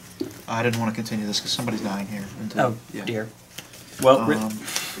 I didn't want to continue this because somebody's dying here. Oh, dear. Well, I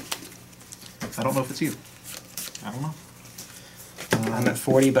don't know if it's you. I don't know. I'm at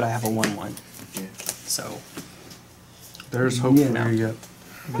 40, but I have a 1/1. Yeah. So, There's hope Yeah, for no. you yet.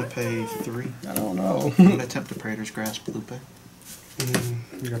 I'm going to pay 3. I don't know. I'm going to attempt a Praetor's Grasp, Lupe.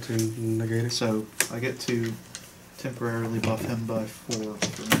 You got to negate it. So, I get to temporarily buff him by 4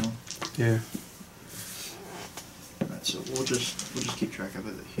 for now. Yeah. Alright, so we'll just keep track of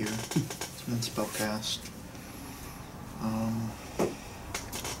it here. It's been spellcast.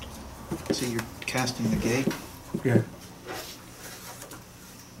 See, you're casting the gate. Yeah.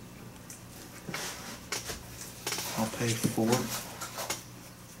 I'll pay 4.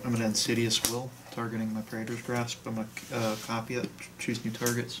 I'm gonna Insidious Will, targeting my Praetor's Grasp. I'm gonna copy it, choose new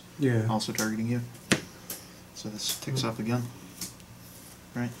targets. Yeah. Also targeting you. So this ticks up again.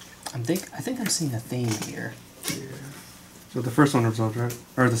 right? I think I'm seeing a theme here. Yeah. So the first one resolves, right?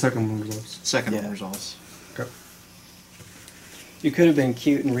 Or the second one resolves? Second Yeah. one resolves. Okay. You could have been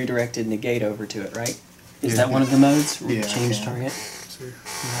cute and redirected negate over to it, right? Is Yeah. that one of the modes? Yeah, Change yeah. target?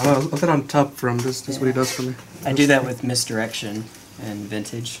 I'll put it on top from this. This is what he does for me. I do that with misdirection and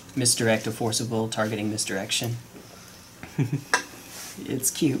vintage. Misdirect a force of will targeting misdirection.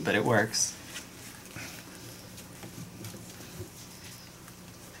 It's cute, but it works.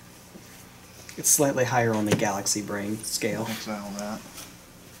 It's slightly higher on the galaxy brain scale. Exile that.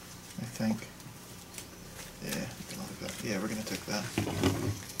 I think. Yeah, yeah, we're gonna take that.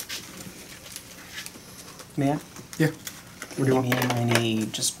 Man, Yeah. What do you want? I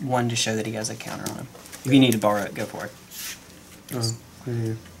need just one to show that he has a counter on him. If you need to borrow it, go for it.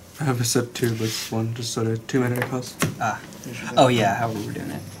 Yeah. I have a set 2, but it's 1, just so that 2 mana it costs. Ah. Oh yeah, however we're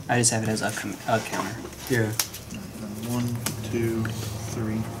doing it. I just have it as a counter. Yeah. 1, 2,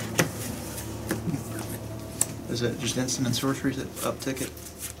 3. Is it just instant and sorcery? Is it uptick it?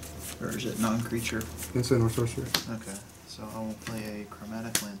 Or is it non-creature? Instant or sorcery. Okay, so I will play a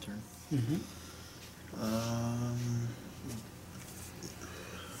chromatic lantern. Mm-hmm.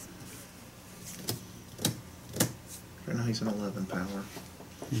 Right now he's an 11 power.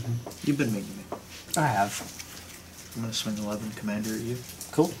 Mm-hmm. You've been meeting me. I have. I'm gonna swing 11 commander at you.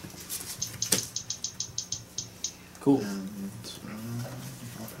 Cool. Cool. And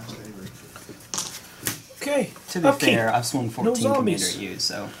I'll pass to Avery. Okay. To be upkeep. fair, I've swung 14 commander zombies. at you,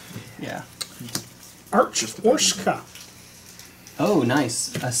 so yeah. Arch Orshka. Oh,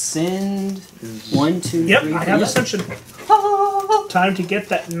 nice. Ascend. Is- 1, 2, Yep, 3. I have Yep. Ascension. Time to get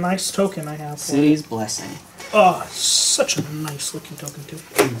that nice token I have. For City's Blessing. Oh, such a nice looking token too.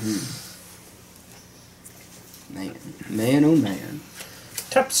 Man, oh man.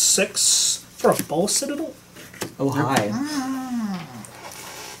 Tap 6 for a Bull Citadel. Oh, hi.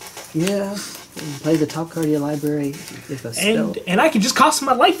 Yeah. Play the top card of your library if a spell. And I can just cost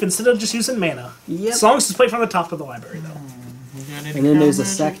my life instead of just using mana. Yep. As long as it's played from the top of the library though. And then there's a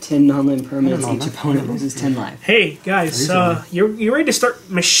sack 10 non-land permanents. Each opponent loses 10 life. Hey guys, you ready to start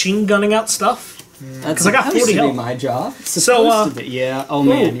machine gunning out stuff? That's 'Cause I got supposed 40 to be health. my job. It's So, supposed to be. Yeah. Oh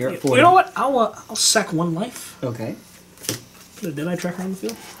man, Ooh, you're at 40. You know what? I'll sack 1 life. Okay. Put a Deadeye tracker on the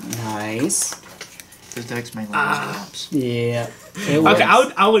field. Nice. His deck's mainly drops. Yeah. It Okay, works.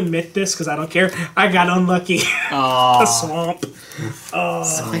 I'll admit this because I don't care. I got unlucky. Aw. A swamp.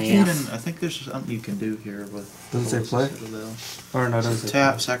 I think there's something you can do here with. Does it say play? Citadel. Or no, does it?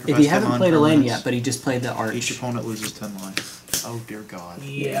 Tap, sacrifice. If you 10 haven't played a land non-permanents. yet, but he just played the arch. Each opponent loses 10 life. Oh dear God.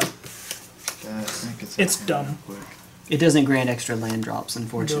 Yeah. I think It's in dumb. real quick. It doesn't grant extra land drops,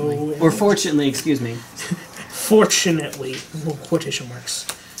 unfortunately. No, it Or doesn't. fortunately, excuse me. Fortunately, little quotation marks.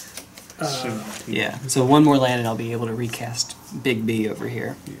 Soon. Yeah. So one more land and I'll be able to recast Big B over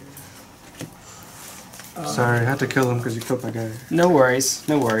here. Sorry, I had to kill him because you killed my guy. No worries.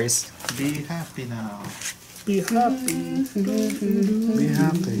 No worries. Be happy now. Be happy. Be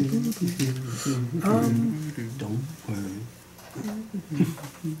happy. Don't worry.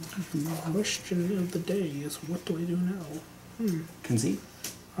 Question of the day is, what do I do now? Concede?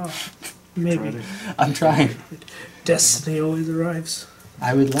 Maybe. I'm trying. Destiny always arrives.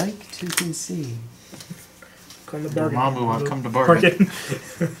 I would like to concede. Come to bargain. Mamu, I've come to bargain.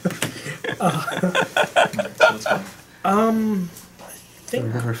 So it's fine. I think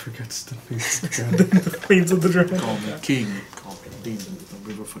Never forgets the face. the Queens of the Dragon. Call me king. Call me demon.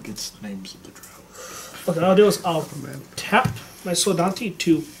 Never forgets the names of the drow. What I'll do is I'll tap my Soldante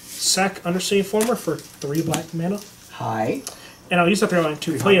to sack Undercity Informer for 3 black mana, Hi. and I'll use that 3 mana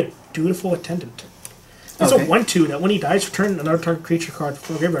to play a Dutiful Attendant. It's Okay. a 1/2 that when he dies, return another target creature card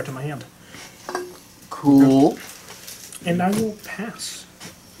from the graveyard to my hand. Cool. And I will pass.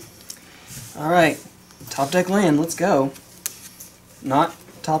 Alright. Top deck land, let's go. Not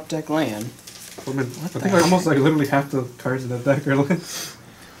top deck land. I mean, I the think heck? almost like literally half the cards in that deck are like.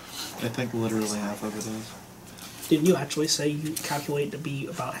 I think literally half of it is. Didn't you actually say you calculate to be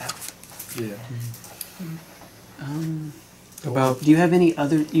about half? Yeah. About. Do you have any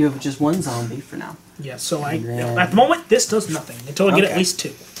other... You have just one zombie for now. Yeah, so Yeah. at the moment, this does nothing until I get Okay. at least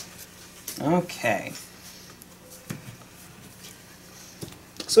 2. Okay.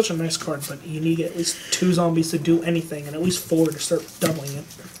 Such a nice card, but you need at least 2 zombies to do anything, and at least 4 to start doubling it.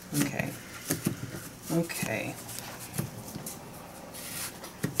 Okay. Okay.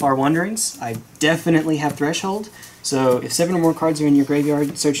 Far Wanderings, I definitely have Threshold. So if 7 or more cards are in your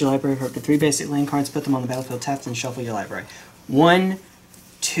graveyard, search your library for up to 3 basic land cards, put them on the battlefield tapped, and shuffle your library. 1,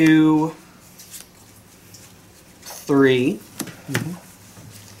 2, 3.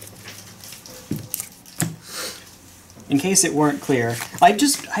 in case it weren't clear, I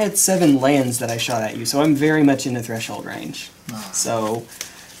had 7 lands that I shot at you, so I'm very much in the threshold range. So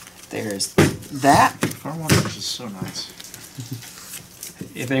there's that. Farm Wanderers is so nice.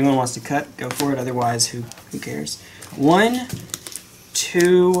 If anyone wants to cut, go for it. Otherwise, who cares? 1,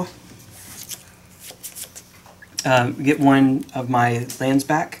 2. Get one of my lands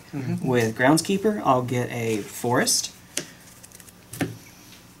back with Groundskeeper. I'll get a Forest.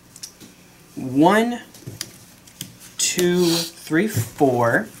 1, 2, 3,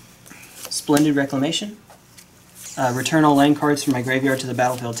 4. Splendid Reclamation. Return all land cards from my graveyard to the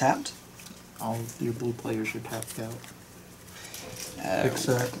battlefield tapped. All of your blue players are tapped out.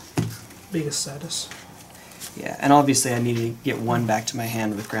 Biggest status. Yeah, and obviously I need to get 1 back to my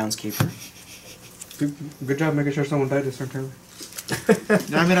hand with Groundskeeper. Good job making sure someone died this turn.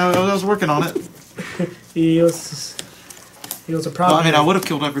 I mean, I was working on it. He was a problem. Well, I mean, I would have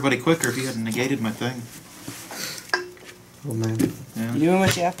killed everybody quicker if he hadn't negated my thing. Oh man. Yeah. You're doing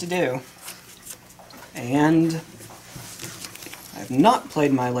what you have to do. And I've not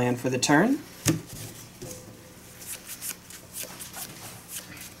played my land for the turn.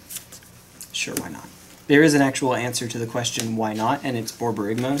 Sure, why not? There is an actual answer to the question, why not, and it's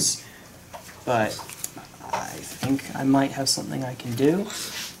Borborygmos. But I think I might have something I can do.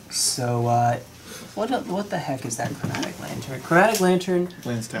 So, what the heck is that Chromatic Lantern? Chromatic Lantern.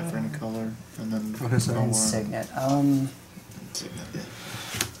 Lands tap for any color, and then And Signet. Signet, yeah.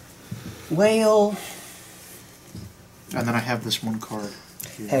 Whale. And then I have this 1 card.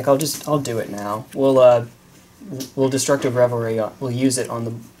 Here. Heck, I'll do it now. We'll Destructive Revelry. We'll use it on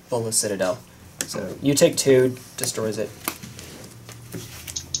the Bolas Citadel. So you take 2, destroys it,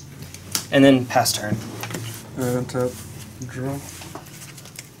 and then pass turn. Untap, draw.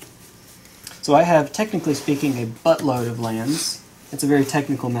 So I have, technically speaking, a buttload of lands. It's a very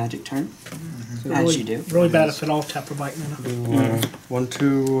technical Magic turn, as you do. Really bad if it all tap or bite mana. Do 1,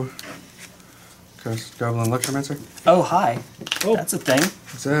 2. Cast Goblin Electromancer. Oh, hi. Oh. That's a thing.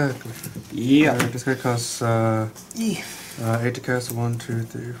 Exactly. Yeah. This guy costs 8 to cast. 1, 2,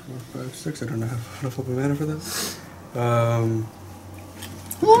 3, 4, 5, 6. I don't have enough open mana for that.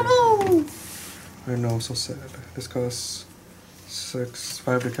 Oh I know, I'm so sad. This costs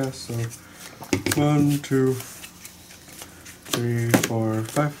 5 to cast, so 1, 2, 3, 4,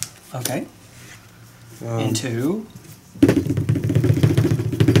 5. no! Okay. Into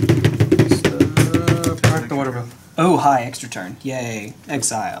Park the Water Bill. Oh, hi, extra turn. Yay.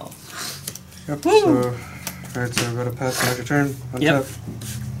 Exile. Yep, Woo! so alright, so I've got to pass magic turn, untap.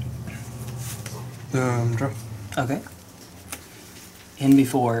 Yep. Draw. Okay. In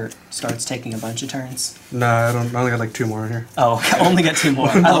before starts taking a bunch of turns. Nah, I only got like 2 more in here. Oh, okay. Only got 2 more.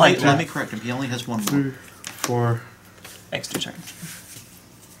 I like Let me that. correct him. He only has 1 more. 3, 4, Extra turn.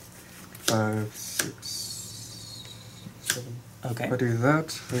 5, 6, 7. Okay. If I do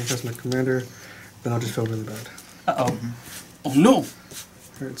that, I can cast my commander, then I'll just feel really bad. Uh-oh. Oh, no!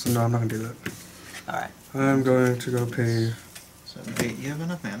 Alright, so no, I'm not going to do that. Alright. I'm going to go pay 7, 8. You have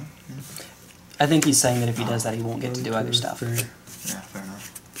enough mana. I think he's saying that if he does that, he won't get to do other stuff. 3, Yeah, fair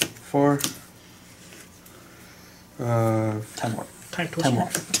enough. 4. 10 more. Time to 10 more.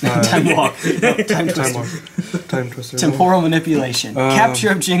 Uh, Time walk. No, time Time twister. War. Time Twister. Temporal manipulation. Capture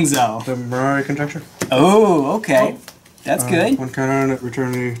of Jingzhou. The Mirari Conjecture. Oh, okay. That's good. 1 counter on it,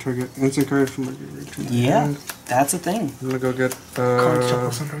 return a target instant card from my graveyard to my Yeah, hand. that's a thing. I'm gonna go get Card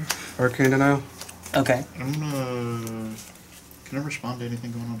shuffle syndrome. Arcane Denial. Okay. I'm gonna... Can I respond to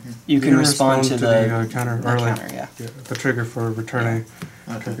anything going on here? You can respond to the counter the early. counter, yeah. The trigger for returning.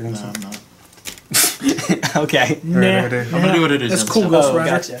 Okay, Target no, instant. I'm not. Okay. Nah. Alright, I'm gonna do what it is. That's then, cool, so- Ghost Oh, Rider.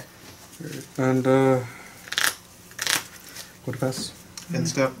 gotcha. And what to pass? End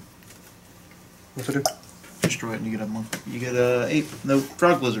step. What's it do? Destroy it and you get a monk. You get a 8. No,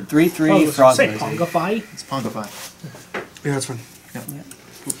 Frog Lizard. 3/3 Oh, Frog say Lizard. Pongify. It's Pongify. Yeah, that's fine. Yep.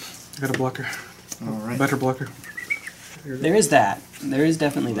 I got a blocker. Alright. Better blocker. There is that. There is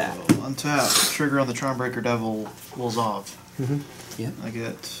definitely that. Untap. Trigger on the Charmbreaker Devil. Lazav. Yep. I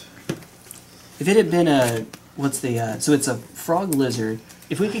get... If it had been a, what's the, so it's a Frog Lizard.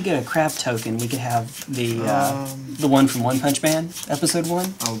 If we could get a crab token, we could have the one from One Punch Man, episode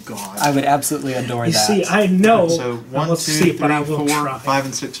 1. Oh god. I would absolutely adore You that. see, I know. So 1, 2, Let's see, 3, but I will 4, try. 5,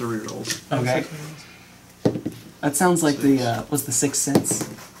 and 6 are rerolls. Okay. That sounds like the, what's the Sixth Sense?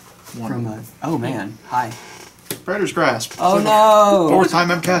 1. From, oh man, hi. Predator's Grasp. Oh no! 4th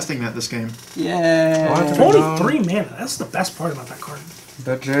time I'm casting that this game. Yay! Only 3 mana. That's the best part about that card.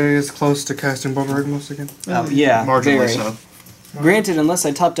 That Jay is close to casting Borborygmos again. Oh yeah, Marginally very. so. Granted, unless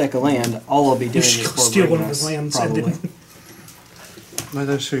I top deck a land, all I'll be doing is Steal one of his Borborygmos, lands probably. and then Why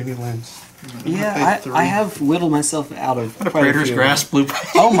does she need lands? Yeah, I have whittled myself out of What a quite a Praetor's few. Grasp blueprint.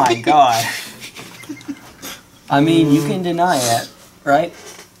 Oh my god. I mean, you can deny it, right?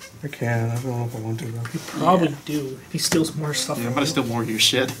 I can. I don't know if I want to though. Probably do. If he steals more stuff. Yeah, I'm from gonna you. steal more of your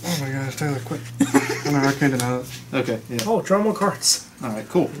shit. Oh my gosh, Tyler, quit. I know, I can't deny it. Okay, yeah. Oh, draw more cards. Alright,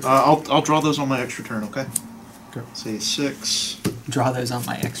 cool. I'll draw those on my extra turn, okay? Okay. Let's see, 6. Draw those on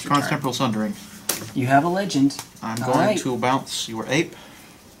my extra Karn's turn. Temporal Sundering. You have a legend. I'm All going right. to bounce your ape.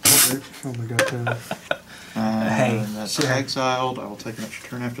 Oh my god, Tyler. Hey, That's sure. exiled. I will take an extra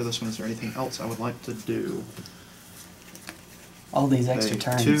turn after this one. Is there anything else I would like to do? All these extra A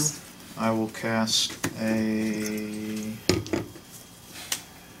turns. 2. I will cast a...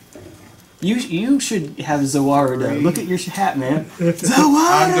 You should have Zawarda. Look at your hat, man.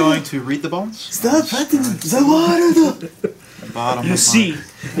 I'm going to read the bones. Stop putting Zawarda. Bottom You of see,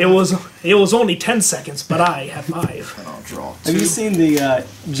 it was only 10 seconds, but I have 5. And I'll draw 2. Have you seen the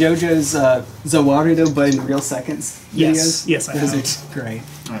JoJo's Zawarda but in real seconds Yes. videos? Yes, I Those have. are great.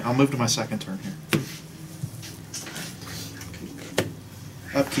 Alright, I'll move to my second turn here.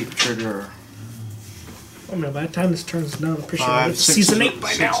 Upkeep trigger. Oh man, by the time this turn is done, I'm pretty sure 5, we're 6 season is 8 by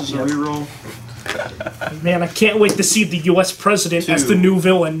 6 now. is a reroll. Man, I can't wait to see the U.S. president as 2. the new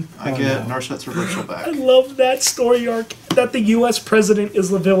villain. I get Narset's Reversal back. I love that story arc. That the U.S. president is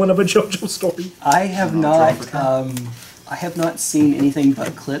the villain of a JoJo story. I have And I'll draw not for I have not seen anything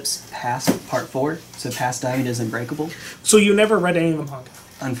but clips past part 4, so past Diamond is Unbreakable. So you never read any of the manga?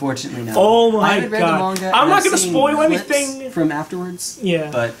 Unfortunately, no. Oh my I haven't read God. the manga. I'm and not I've gonna seen spoil clips anything. from afterwards. Yeah.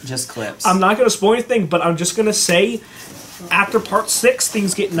 But just clips. I'm not going to spoil anything, but I'm just going to say, after part 6,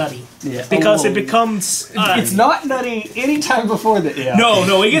 things get nutty. Yeah. Because Oh. it becomes... It's not nutty any time before that. Yeah.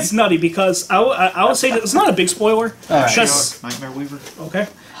 No, it gets nutty because I would say that it's not a big spoiler. All right. Because, Nightmare Weaver. okay.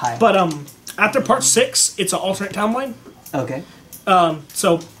 Hi. But after part 6, it's an alternate timeline. Okay.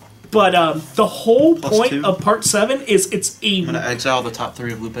 The whole Plus point 2. of part 7 is it's I'm a... going to exile the top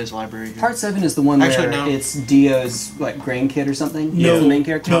 3 of Lupe's library. Here. Part 7 is the one Actually, where no. it's Dio's grandkid or something. No. He's the main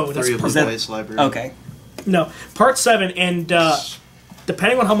character. No, Top that's 3 of Is that- Lupe's library. Okay. No, part 7, and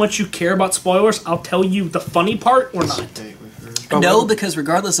depending on how much you care about spoilers, I'll tell you the funny part or not. Date with her. No, because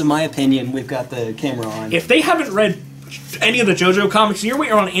regardless of my opinion, we've got the camera on. If they haven't read any of the JoJo comics and you're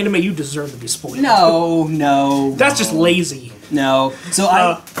waiting on anime, you deserve to be spoiled. No. That's just lazy. No.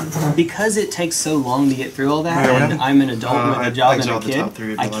 So because it takes so long to get through all that, Wait, and I'm an adult with I a job and a exiled the kid, top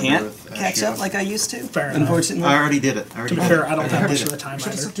 3 of the I library can't with catch SGF. up like I used to. Fair enough. Unfortunately. I already did it. I already To be did fair, it. I don't have much did of the it. time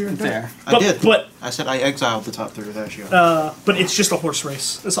Should've either. stuck to your Fair. I did. But I said I exiled the top 3 with SGF. but it's just a horse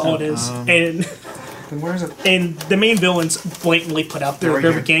race. That's all it is. And Then where is it? and the main villains blatantly put out there at Right the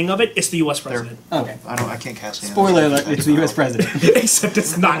very here. beginning of it. It's the U.S. president. Okay. I can't cast any. Spoiler alert, it's the US president. Except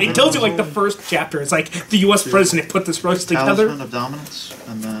it's not. It tells you like the first chapter. It's like the U.S. president put this race together. Talisman of Dominance,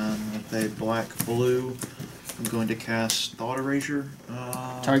 and then with a black blue, I'm going to cast Thought Erasure.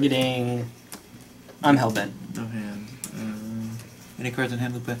 Targeting. I'm hellbent. No hand. Any cards in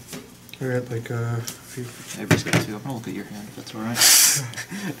hand, Lupe? We had like a few. Everybody's got 2. I'm gonna look at your hand if that's alright.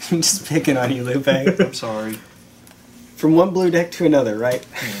 I'm just picking on you, Lupe. I'm sorry. From one blue deck to another, right?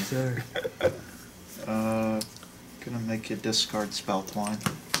 Yeah. Gonna make you discard Spell Twine.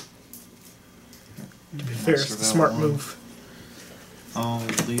 To be fair, it's the smart move. I'll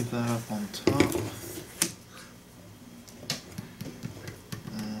leave that up on top.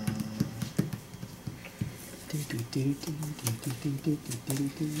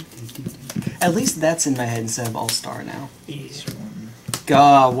 At least that's in my head instead of All-Star now. Yeah.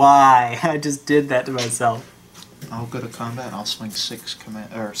 God, why? I just did that to myself. I'll go to combat and I'll swing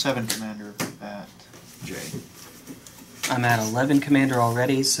 7 commander at J. I'm at 11 commander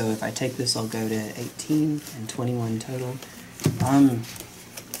already, so if I take this, I'll go to 18 and 21 total.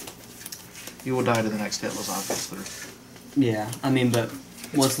 You will die to the next hit, Lazav gets through. Yeah, I mean, but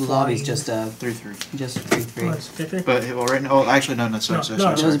what's Lazavi's just 3/3. just 3/3. But well, right now, oh, actually no, sorry.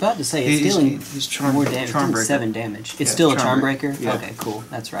 I was about to say it's dealing he's charm, more damage. charm It's breaker. 7 damage. It's Yeah, still a charm charm breaker. breaker. Yeah. Okay, cool.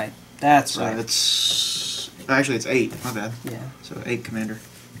 That's right. That's So right. it's actually it's 8. My bad. Yeah. So 8 commander.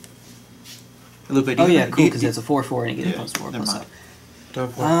 Lupe, do Oh you yeah, have- cool. do you- Because it's a 4/4 and you get a Yeah, +4 never plus mind. up.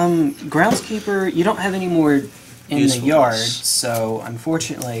 Double. Groundskeeper, you don't have any more in the Usefulness. yard, so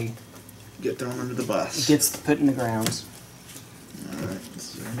unfortunately, Get thrown under the bus. it gets put in the grounds. Alright,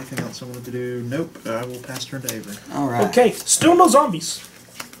 is there anything else I wanted to do? Nope, I will pass turn to Avery. All right. Okay, still no zombies.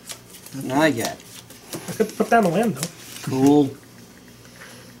 Not yet. I got to put down the land though. Cool.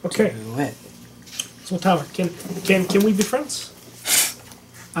 Okay, Do it. so Tyler, can we be friends?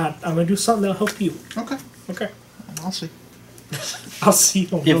 I'm gonna do something that'll help you. Okay, Okay, I'll see. I'll see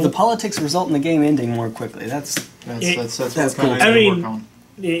you. If the politics result in the game ending more quickly, that's That's cool. what I mean, work on.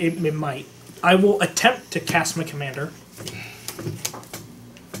 It might. I will attempt to cast my commander.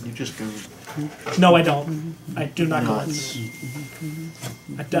 You just go. No, I don't. I do not go. Nuts.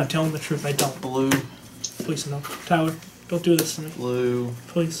 I'm telling the truth. I don't. Blue, Please no, Tyler. Don't do this to me. blue,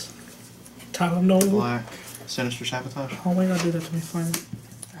 Please, Tyler. No. black, sinister sabotage. Oh my God, do that to me. Fine.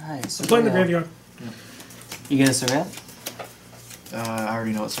 Alright, so Play in the graveyard. You gonna surveil? I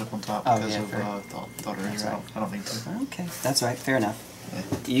already know it's up on top Oh, because yeah, of fair. thought That's right. I don't need to. Okay, that's right. Fair enough. Yeah.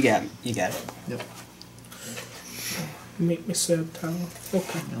 You got it. You got it. Yep. Make me sad, Tyler.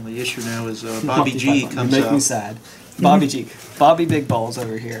 Okay. And the issue now is Bobby G comes You make me out. sad. Bobby G. Bobby Big Balls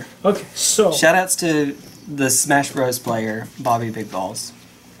over here. Okay. So. Shoutouts to the Smash Bros. Player, Bobby Big Balls.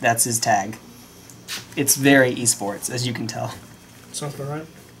 That's his tag. It's very esports, as you can tell. Sounds about right.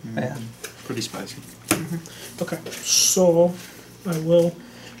 Yeah. Pretty spicy. Okay. So, I will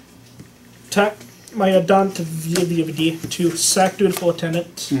attack my Adon to VVD to sack Dutiful Attendant.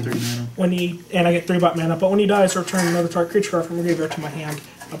 3 mana. When he and I get 3 bot mana, but when he dies, I return another target creature card from the graveyard to my hand.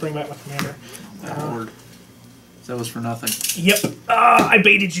 I'll bring back my commander. Lord. That was for nothing. Yep. I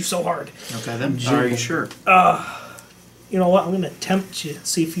baited you so hard. Okay then. Are you sure? You know what? I'm going to tempt you.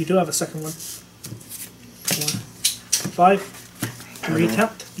 See if you do have a second one. 4, 5.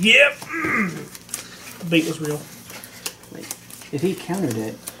 Re-tempt. Yep. The bait was real. Wait, if he countered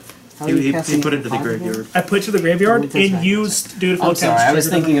it, how are you He casting put it into the Fireball? graveyard. I put it to the graveyard Oh, that's and right. used Dutiful I'm Attendant. sorry, I was to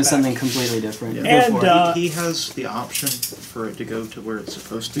trigger thinking of the something back. completely different. Yeah. Go And, for it. He has the option for it to go to where it's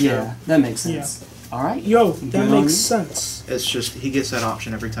supposed to Yeah, that makes sense. Alright. Yo, Good that on makes you. sense. go. It's just he gets that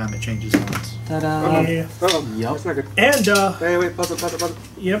option every time it changes lines. Ta-da. Yeah. Uh-oh. Yup. That's not good. And, Hey, wait, pause it.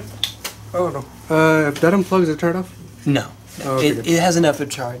 yep. Oh, no. If that unplugs, it turned off? No. Oh, okay, it, good. it has enough of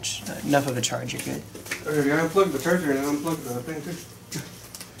charge. Enough of a charge, you're good. Okay, you unplugged the charger and unplugged the thing, too.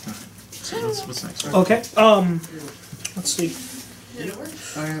 So what's next? Okay, let's see.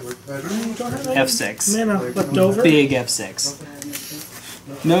 I have it. Do I have any F6. mana left over? Big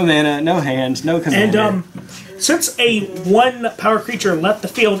F6. No mana, no hand, no commander. And, since a 1 power creature left the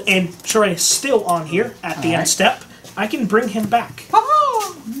field and Shirei is still on here at the end Alright. step, I can bring him back.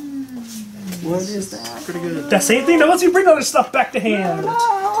 What is that? Pretty good. That same thing that lets you bring other stuff back to hand.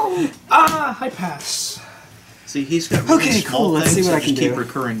 I pass. See, he's got really Okay, small cool, let's see things what that I can just keep do.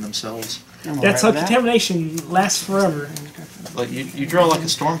 recurring themselves. I'm That's alright how with that. contamination lasts forever. Like you draw like a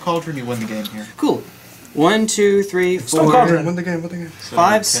storm cauldron, you win the game here. Cool. 1, 2, 3, Stone 4, Cauldron. Win the game. So,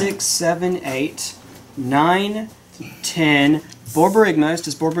 5, okay. 6, 7, 8, 9, 10. Borborygmos.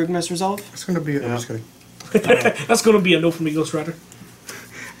 Does Borborygmos resolve? It's gonna be. I'm Yeah. just kidding. That's gonna be a no from me, Ghost Rider.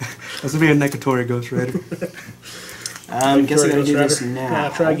 That's gonna be a Negatory Ghost Rider. Guess I gotta do this Yeah, now.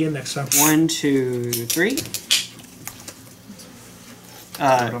 try again next time. 1, 2, 3.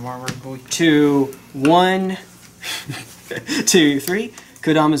 Totem armor, boy. 2, 1, 2, 3.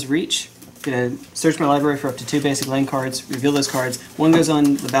 Kodama's Reach. Gonna search my library for up to 2 basic lane cards, reveal those cards. One goes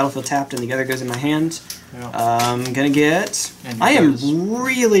on the battlefield tapped and the other goes in my hand. Yeah. Gonna get... And I am yours.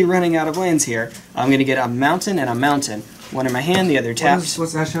 really running out of lands here. I'm gonna get a mountain and a mountain. One in my hand, the other tapped.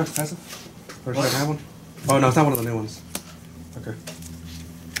 What's that shot? Passive? Or should I have one? Oh no, it's not one of the new ones. Okay.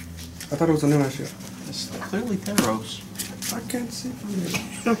 I thought it was a new one. Shit. It's clearly Theros. I can't see from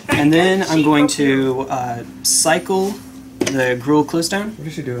here. And then I'm going to cycle the Gruul Cluestone. What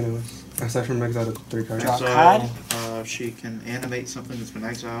did she do anyways? Aside from exile the 3 cards. Draw. So card. she can animate something that's been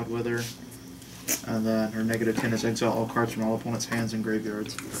exiled with her, and then her -10 is exile all cards from all opponents' hands and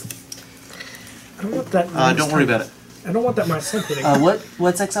graveyards. I don't want that. Don't worry about it. I don't want that myself hitting.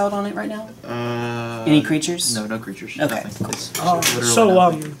 What's exiled on it right now? Uh, Any creatures? No, no creatures. Okay, Nothing. cool. It's literally So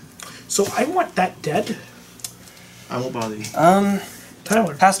nothing. so I want that dead. I won't bother you.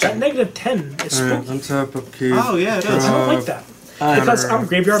 Tyler, Pass that turn. -10 is Alright, spooky. untap, upkeep. Oh, yeah, it is. I don't like that. Because I'm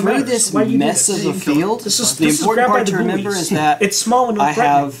graveyard Through matters. this Why do you do mess this? of a field, This is- the this is important grabbed by part the to remember buoys. is that It's small and I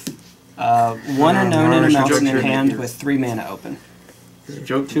have one unknown and a Marsh mountain in Junction hand here. with 3 mana open.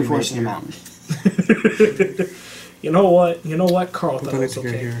 Joke to 2 be forces made and a here. mountain. You know what? You know what? Carl What thought do I it need was to get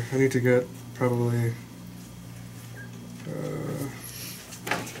okay. here? I need to get probably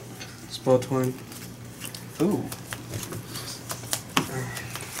spell twin. Ooh.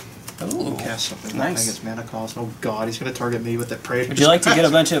 Ooh. Cast something. Nice. I think it's mana cost. Oh god, he's gonna target me with that prayer. Would you like to get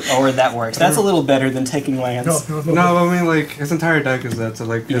a bunch of... Oh, that works. That's a little better than taking lands. No, No, I mean like his entire deck is that, so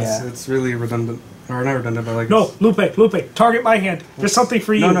like Yeah. it's really redundant. Or not redundant, but like No, Lupe, target my hand. There's something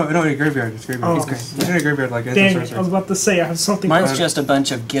for you. No, in graveyard. It's graveyard. Oh, okay. It's in a graveyard like Dang, instant I was sorcery. about to say I have something Mine's for just a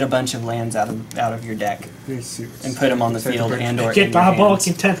bunch of... Get a bunch of lands out of your deck Let's see what's- and put them on the Second field break. and or in Get your diabolic hands.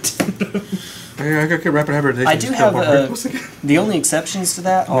 intent. I got rapid hybridization. I do just have got a... Borborygmos again. The only exceptions to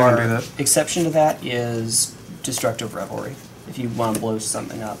that I'm gonna do are... that. Exception to that is Destructive Revelry. if you want to blow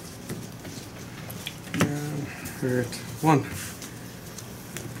something up. Alright, 1,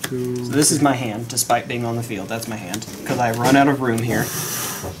 2. So this is my hand, despite being on the field. That's my hand. Because I run out of room here.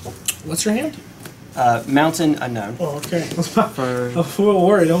 What's your hand? Mountain Unknown. Oh, okay. I was a little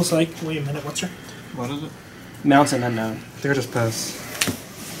worried. I was like, wait a minute, what's your... What is it? Mountain Unknown. I think I just pass.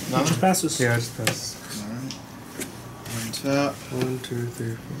 No? It just passes. Yeah, I just pass. Alright. Untap. 1, 2,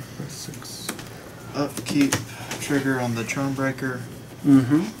 3, 4, 5, 6. Upkeep. Trigger on the Charmbreaker.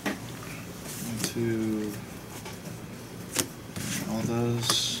 Mm-hmm. 1, 2. All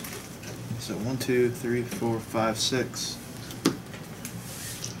those. So 1, 2, 3, 4, 5, 6.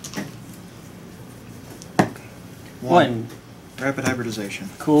 1. Rapid hybridization.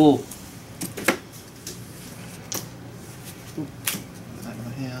 Cool. Put that in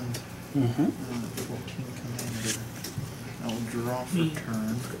my hand. Mm-hmm. 14 commander. I will draw for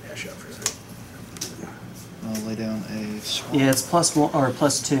turn. I'll lay down a swamp. Yeah, it's +1 or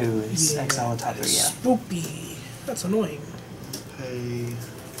 +2 is exile a type of, yeah. Spoopy. That's annoying. Pay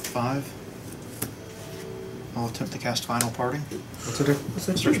 5. I'll attempt to cast Final Parting. What's it do? What's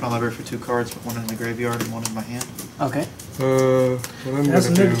that? Search my library for 2 cards, put 1 in the graveyard and 1 in my hand. Okay. What I'm That's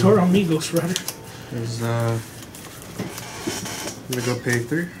a gonna negator do on me, Ghost Rider. is, I'm gonna go pay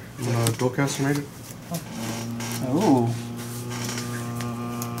 3. I'm gonna dual cast and rate it. Oh.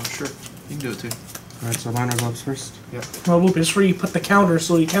 Sure. You can do it too. Alright, so mine resolves first. Yep. Well, Loop is free. You put the counter,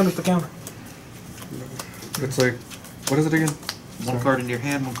 so you counter the counter. It's like, what is it again? 1 Sorry. card into your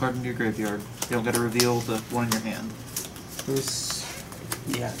hand, 1 card into your graveyard. You don't gotta reveal the 1 in your hand. This.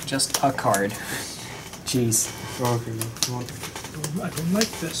 Yeah, just a card. Jeez. Oh, okay, no. 1, I don't like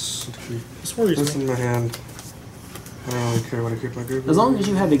this. 2, 3. This worries This me. in my hand. I don't really care what I keep my graveyard. As long as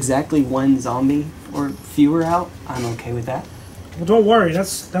you have exactly 1 zombie or fewer out, I'm okay with that. Well, don't worry.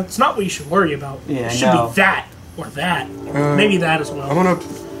 That's not what you should worry about. Yeah, it should no. be that or that. Maybe that as well. I wanna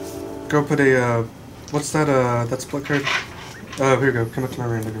go put a, what's that, that split card? Here you go. Come up to my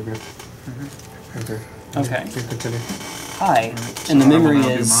random graveyard. Okay. Okay. You can continue. Hi. so And the I will memory now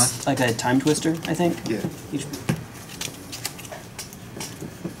do is like a time twister, I think? Yeah. Each-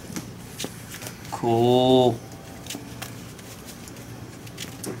 Cool.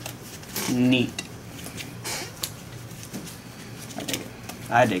 Neat. I dig it.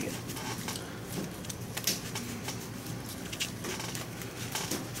 I dig it.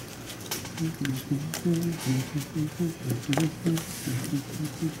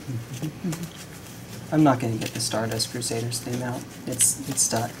 I'm not gonna get the Stardust Crusaders theme out. It's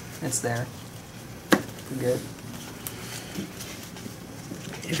stuck. It's there. We're good.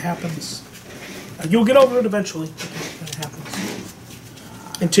 It happens. You'll get over it eventually. It happens.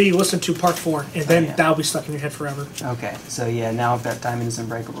 Until you listen to part 4, and then yeah. that'll be stuck in your head forever. Okay, so yeah, now I've got Diamond is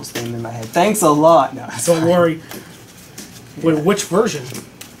Unbreakable's theme in my head. Thanks a lot. No, it's Don't fine. worry. Wait, which version?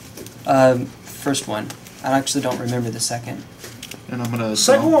 First one. I actually don't remember the second. And I'm gonna.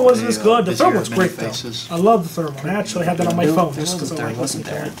 Second dump one wasn't a, as good. The Vizier third one's of Many great though. Faces. I love the third one. I actually had that on my phone There just because I wasn't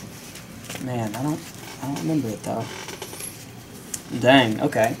like there, listening wasn't to there? it. Man, I don't remember it though. Dang.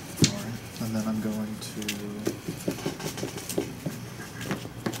 Okay. Alright, and then I'm going to.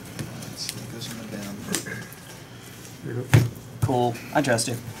 Let's see, it goes in the bin. Here you go. Cool. I trust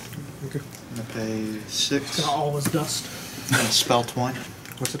you. Okay. I'm gonna pay 6. It's gonna always dust. And spell twine.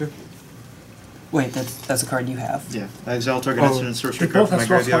 What's it do? Wait, that's a card you have. Yeah. I exile target Oh. instant and sorcery They card both from my have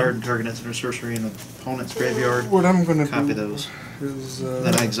spell graveyard, twine. and target instant or sorcery in the opponent's graveyard. What I'm gonna Copy do those. is,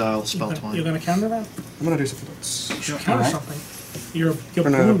 Then I exile spell You're twine. gonna counter that? I'm gonna do something else. You should Yep. counter Alright. something. You're I'm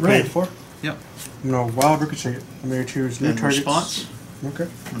gonna blue pay red. 4. Yep. I'm gonna wild ricochet it. I'm gonna choose new In targets. response, Okay.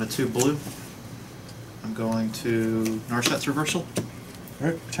 I'm gonna 2 blue. I'm going to Narset's Reversal.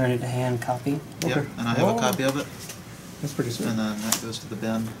 Alright. Turn it to hand. Copy. Yep. Okay. And I have Oh. a copy of it. That's pretty sweet. And then that goes to the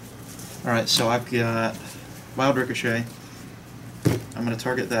bin. Alright, so I've got Wild Ricochet. I'm going to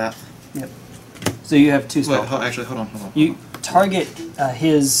target that. Yep. So you have 2 Wait, spell. actually, hold on. You target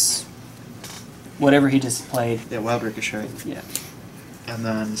his whatever he just played. Yeah, Wild Ricochet. Yeah. And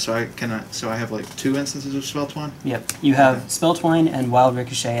then, so I have like 2 instances of Spell Twine? Yep. You have Okay. Spell Twine and Wild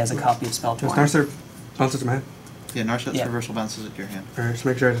Ricochet as a copy of Spell Just Twine. Narset bounces to my hand. Yeah, Narset's Yeah. Reversal bounces at your hand. Alright, just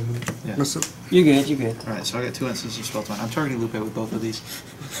make sure I didn't Yeah. miss it. You're good. You're good. Alright, so I got 2 instances of Spell Twine. I'm targeting Lupe with both of these.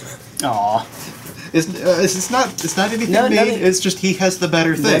 Aw. It's not anything No, mean, no, it's just he has the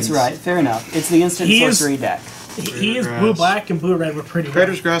better things. That's right. Fair enough. It's the instant He is- sorcery deck. He is Grass. blue black and blue red were pretty good.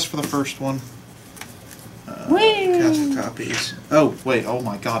 Crater's Grass for the first one. Whee! Cast for copies. Oh, wait, oh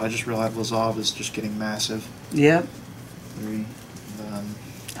my god, I just realized Lazav is just getting massive. Yep. 3, then...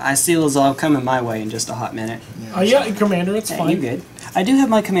 I see Lazav coming my way in just a hot minute. Oh yeah, Commander, it's Hey, fine. you good. I do have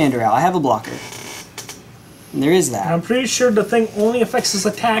my commander out. I have a blocker. And there is And that. I'm pretty sure the thing only affects his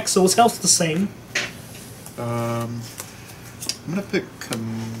attack, so his health's the same. I'm gonna pick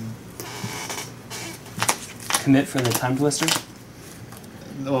Commit for the time twister.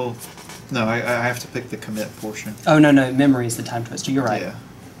 no, I have to pick the commit portion. Oh no, memory is the time twister. You're right. Yeah.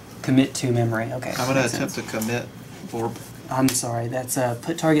 Commit to memory. Okay. I'm gonna makes attempt sense. to commit Borb. I'm sorry. That's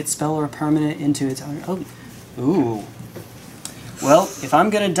put target spell or permanent into its own. Oh, ooh. Well, if I'm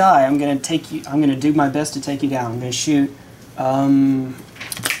gonna die, I'm gonna take you. I'm gonna do my best to take you down. I'm gonna shoot.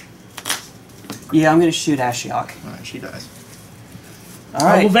 Yeah, I'm gonna shoot Ashiok. Alright, she dies. All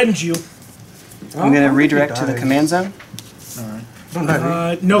I will right. avenge you. I'm gonna redirect to the command zone. Alright. Don't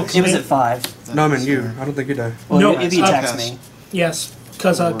die. No, It was command- at 5. No, I mean you. I don't think you die. Well, No, if he attacks okay. me. Yes,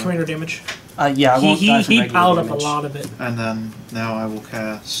 because commander damage. Yeah, I won't die from He regular piled up a damage. lot of it. And then now I will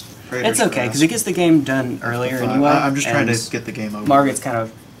cast. It's okay because it gets the game done earlier Fine. anyway. I'm just trying and to get the game over. Margaret's kind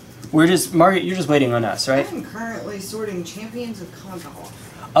of. Margaret, you're just waiting on us, right? I'm currently sorting Champions of Kagawa.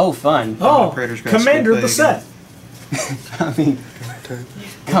 Oh, fun. Oh, Praetor's Grasp commander will of the play set. I mean,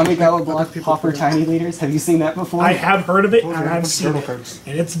 Kamigawa block popper tiny leaders. Have you seen that before? I have heard of it, Oh, and yeah, I've what's seen journal it. cards?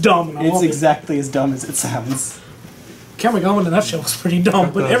 And it's dumb, and I It's love exactly as dumb as it sounds. it. Kamigawa in a nutshell was pretty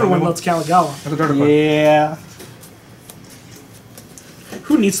dumb, but everyone loves Kamigawa. That's a journal card. Yeah.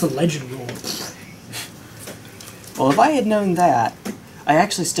 Who needs the legend rule? Well, if I had known that, I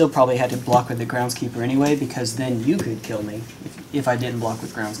actually still probably had to block with the groundskeeper anyway, because then you could kill me if I didn't block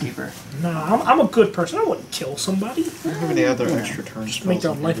with groundskeeper. Nah, I'm a good person. I wouldn't kill somebody. Do you have any other extra turns? Just make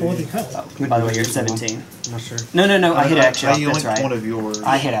their life a living hell. Oh, by the way, you're at 17. I'm not sure. No, I hit I Ashiok. That's yanked right. one of yours.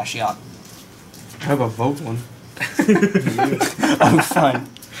 I hit Ashiok. I have a vote one. Oh, fun.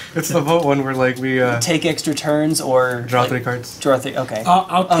 It's the vote one where like we Take extra turns or draw like, 3 cards. Draw 3. Okay.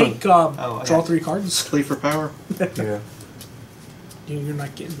 I'll take okay. draw 3 cards. Plea for power. Yeah. You're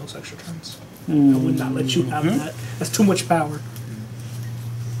not getting those extra turns. I would not let you have that. That's too much power.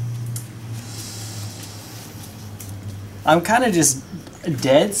 I'm kind of just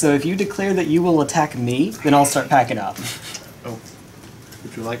dead, so if you declare that you will attack me, then I'll start packing up. Oh.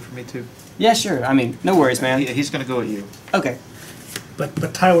 Would you like for me to? Yeah, sure. I mean, no worries, man. He's gonna go at you. Okay. But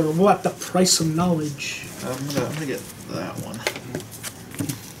Tyler, what the price of knowledge? I'm gonna get that one.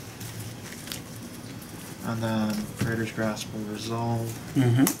 And then Praetor's Grasp will resolve.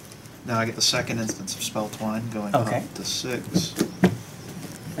 Mm-hmm. Now I get the second instance of Spell Twine going Okay. up to 6.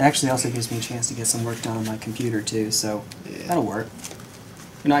 It actually also gives me a chance to get some work done on my computer, too, so Yeah. that'll work.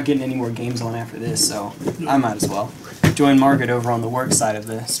 We're not getting any more games on after this, so I might as well. Join Margaret over on the work side of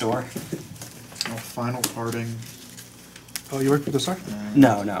the store. Final parting. Oh, you work for the store? and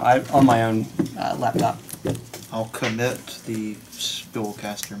No, on my own laptop. I'll commit the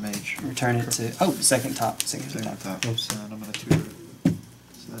Spellcaster Mage. Return it to... Oh, second top. Second top. top. And I'm gonna tutor it.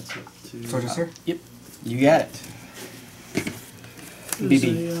 So that's up to. So just here? Yep. You got it. There's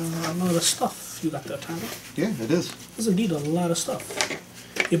BB. a lot of stuff you got there, Tyler. Yeah, it is. There's indeed a lot of stuff.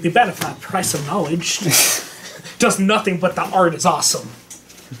 It'd be better if that price of knowledge does nothing but the art is awesome.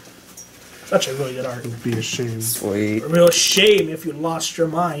 Such a really good art. It'd be a shame. Sweet. A real shame if you lost your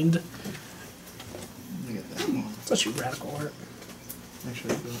mind. Let me get that one. Such a radical art.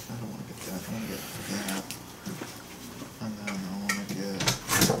 Actually, I don't want to get that. I want to get that. And then I want to get.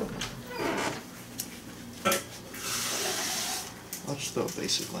 I'll just throw a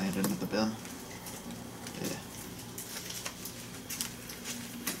basic land into the bin. Yeah.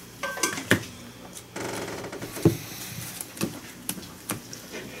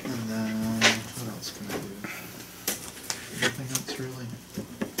 And then what else can I do? Nothing else really.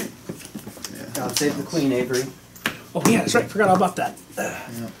 Yeah. God save the Queen, Avery. Oh yeah, that's right. Forgot all about that.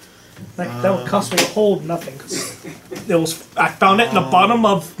 Yeah. That would cost me a whole nothing. 'Cause it was. I found it in the bottom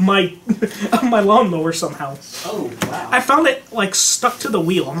of my of my lawnmower somehow. Oh, wow. I found it like stuck to the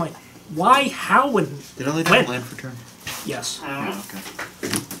wheel. I'm like, why? How? And Did I lay down when? land for turn? Yes. Yeah, okay.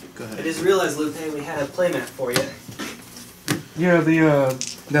 Go I ahead. just realized, Lupe, we had a playmat for you. Yeah,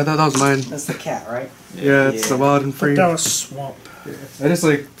 that was mine. That's the cat, right? Yeah, it's the wild and free. Put down a swamp. I just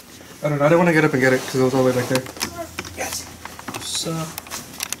like, I don't know, I didn't want to get up and get it because it was all the way back there. Gotcha.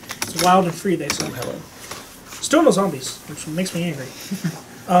 It's wild and free. They say. Hello. Still no zombies, which makes me angry.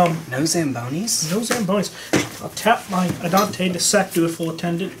 No Zambonis? No Zambonis. I'll tap my Adante to sack dutiful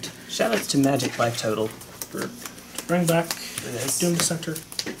attendant. Shoutouts to Magic Life Total for Bring back this. Doom the Center.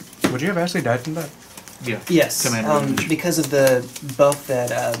 Would you have actually died from that? Yeah. Yes, Commander. because of the buff that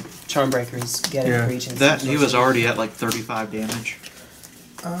Charmbreakers get Yeah. in creatures. That he was already at like 35 damage.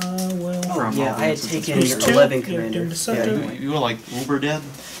 Well. Oh, from yeah, all I had these taken instances. Two, 11 yeah, Commander. Doom the Center. You were like uber dead.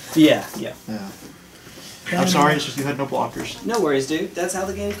 Yeah. Yeah. I'm sorry, it's just you had no blockers. No worries, dude. That's how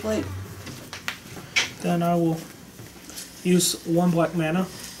the game's played. Then I will use 1 black mana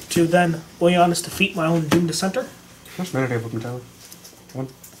to then Leonis defeat my own Doom Dissenter. What's mana table from Tyler? 1.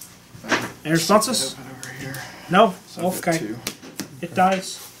 Any responses? Over here. No. So I've got Okay. 2. It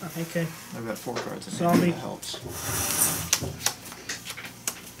dies. Okay. I've got 4 cards in Zombie. hand. That helps.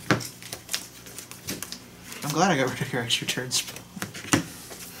 I'm glad I got rid of your extra turn spell.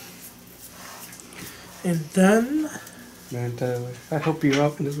 And then Man, Tyler, I help you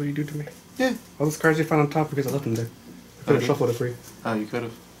out, and this is what you do to me. Yeah. All those cards you found on top because I left them there. I could have shuffled it for you. Oh, you could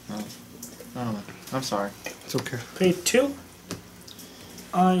have. Oh, I'm sorry. It's okay. pay 2.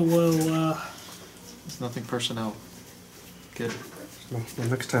 I will. It's nothing personnel. Good. Well,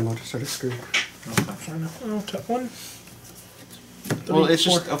 next time I'll just start a screw. Okay. I'll tap 1. Well, 3, it's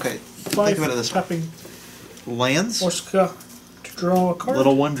 4, just okay. 5. Think about it this way. Tapping Lands, Orska to draw a card.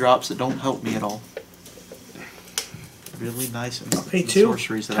 little 1-drops that don't help me at all. Really nice and Pay the 2.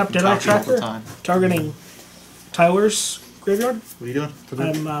 sorceries that Tap I can Deadeye copy all the Tracker. time. Targeting Tyler's graveyard. What are you doing?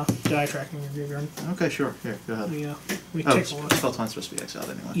 I'm Deadeye tracking your graveyard. Okay, sure. Here, go ahead. We Oh, take a look. spell time's supposed to be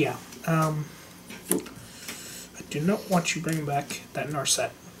exiled anyway. Yeah. I do not want you bringing back that Narset.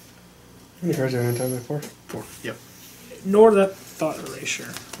 How many cards are in Tyler? 4? 4. Yep. Nor that Thought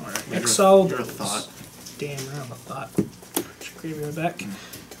Erasure. Alright. Exile. You're a thought. Damn, I'm a thought. Put your graveyard back.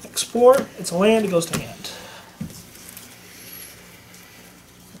 Explore. It's a land. It goes to hand.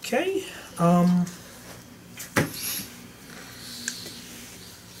 Okay.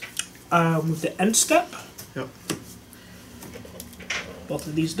 With the end step, Yep. both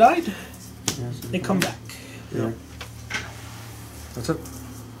of these died. Yes, They come back. Yeah. That's it.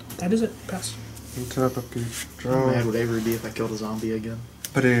 That is it. Pass. Tap, upkeep, How draw. mad would Avery be if I killed a zombie again?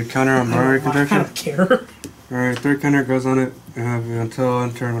 Put a counter on I Borborygmos don't Enraged. care. Alright, 3rd counter goes on it. I have until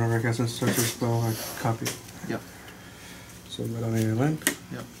end turn whenever I cast a sorcery spell, I copy. Yep. So I don't need a land.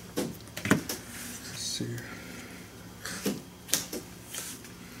 Yep. Let's see.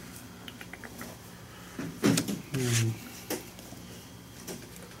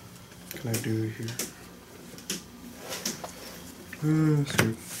 What can I do here?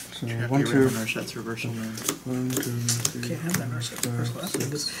 Sweet. So You have to 1, get rid 2, of Narset's reversal man. 1, 2, 3, Can't have that Narset. 5,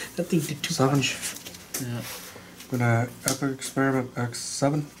 6, That thing did too 7. much. Yeah. Gonna Epic Experiment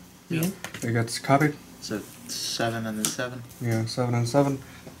X7. Yeah. It gets copied. So 7 and then 7. Yeah, 7 and 7.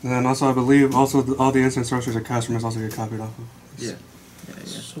 And then also, I believe, all the instant sorceries I cast from must also get copied off of. Yeah. Yeah, yeah.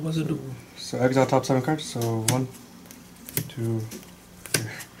 So what's it do? So exile top 7 cards. So 1, 2, 3,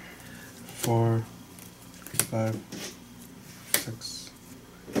 4, 5, 6,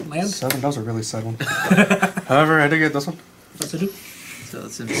 Land? 7. That was a really sad one. However, I did get this one. What's it do? So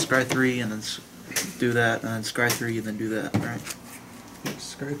it's in scry 3 and then do that, and then scry 3 and then do that, right?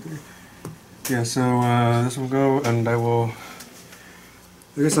 Scry 3. Yeah, so this will go, and I will.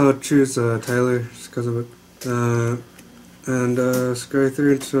 I guess I'll choose Tyler just because of it. And scry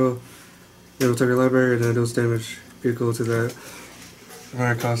 3 until it'll take your library, and then it deals damage equal to that.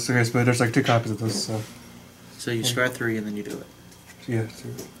 Whatever it costs. Okay, but there's like 2 copies of this, so. So you scry 3 and then you do it. Yeah, 2,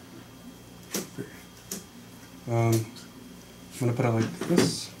 3. I'm gonna put it like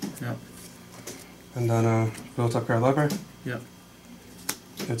this, Yep. and then build up card library. Yep.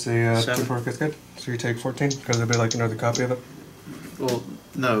 It's a 7. 2-4 cascade, so you take 14 because it'll be like another copy of it. Well,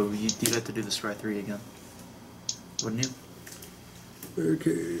 no, you'd have to do the scry 3 again. Wouldn't you?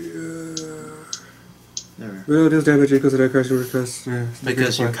 Okay. There. Well, it deals damage equals to that card's request.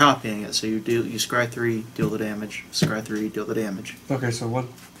 Because you're copying it, so you scry 3, deal the damage. Scry 3, deal the damage. Okay, so 1,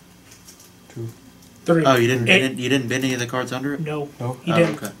 2. 3. Oh, you didn't bid any of the cards under it? No. No? He Oh,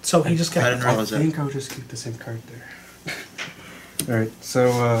 didn't. okay. So he just I kept didn't realize I that. think I'll just keep the same card there. Alright,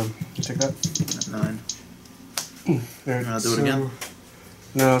 so take that. At 9. Alright, Wanna do it again?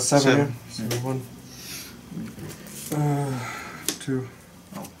 No, 7 7. here. So Yeah. 1, 2,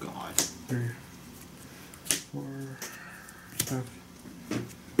 Oh, God. 3, 4, 5,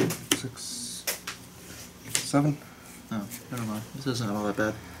 6, 7. Oh, never mind. This isn't all that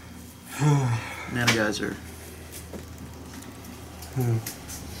bad. Mana guys are...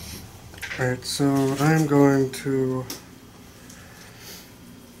 Alright, so I'm going to.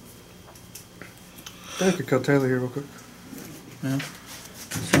 I could kill Taylor here real quick. Yeah.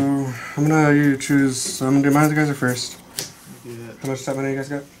 So I'm gonna choose. I'm gonna do mine. You guys are first. You do that. How much time money you guys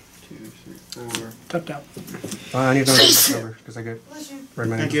got? 2, 3, 4. tapped out. I need to number because I get Bless you. red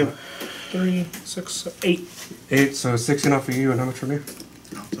money. Thank you. 3, 6, 8. 8, so 16 off for you, and how much from me?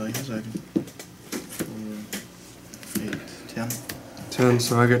 I'll tell you in a second. 4, 8, 10. 10,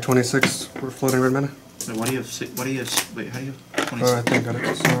 so I get 26 for floating red mana. Wait, what do you have? Wait, how do you have 26? Oh, I think I got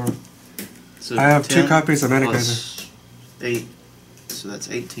it. So So I have 2 10 copies of Mana plus 8, so that's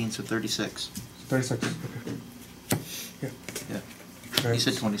 18, so 36. 36. Okay. Yeah. Yeah. Right. You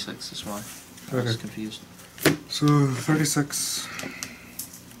said 26, that's why. I was confused. So 36.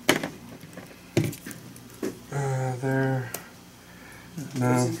 There.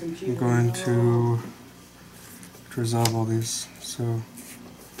 Now I'm going to resolve all these. So.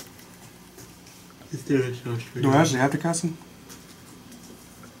 Do I actually have to cast them?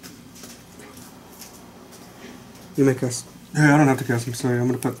 You may cast. Yeah, I don't have to cast them. Sorry, I'm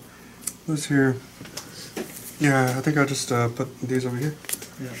gonna put those here. Yeah, I think I'll just put these over here.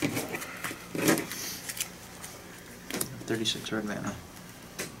 Yeah. 36 red mana.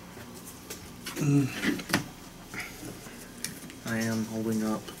 I am holding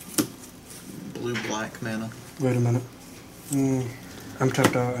up blue-black mana. Wait a minute. I'm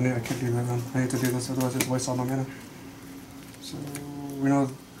tapped out. I can't do that then. I need to do this, otherwise it's waste all my mana. So we know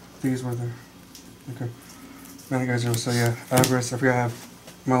these were there. Okay. Mana guys are so yeah. Avarice. I forgot I have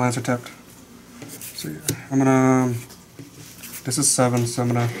my lands are tapped. So yeah, I'm gonna. This is 7, so I'm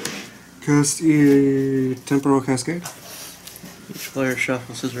gonna cast a Temporal Cascade. Each player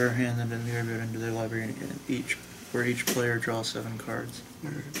shuffles his rare hand and then the graveyard into their library, and where each player draws 7 cards.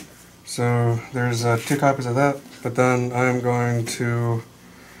 So there's 2 copies of that, but then I'm going to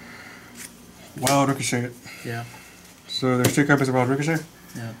Wild Ricochet it. Yeah. So there's 2 copies of Wild Ricochet.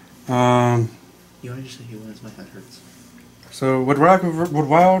 Yeah. You want to just say he wins? My head hurts. So would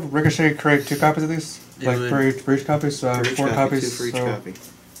Wild Ricochet create 2 copies of these? It like would. for each copy? So I have 4 copies. 2 for each copy.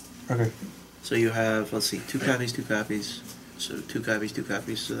 Okay. So you have, let's see, 2 copies, 2 copies. So 2 copies, 2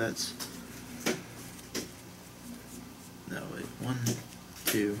 copies. So that's. No, wait. 1,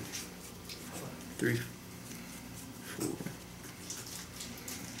 2, 3, 4.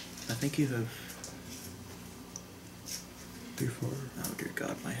 I think you have. 3, 4. Oh dear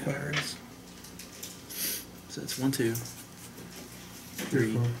God, my head hurts. So it's 1, 2,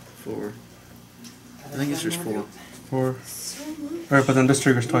 3, 4. I think it's just 4. 4. Alright, but then this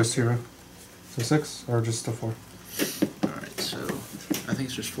triggers twice too, right? So 6 or just the 4? Alright, so I think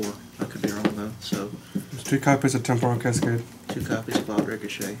it's just 4. I could be wrong though. So there's 2 copies of Temporal Cascade. 2 copies of Wild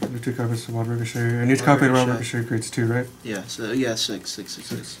Ricochet. There's 2 copies of Wild Ricochet, and each copy of Wild Ricochet creates 2, right? Yeah. So yeah, 6.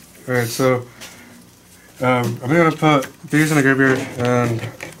 Alright, so I'm gonna put these in the graveyard, and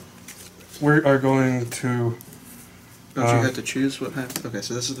we are going to. Don't you have to choose what happens? Okay,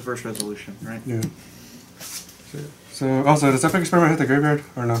 so this is the first resolution, right? Yeah. So also, does Epic Experiment hit the graveyard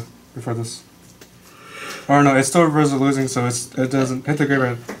or no before this? Or no, it's still losing, so it doesn't hit the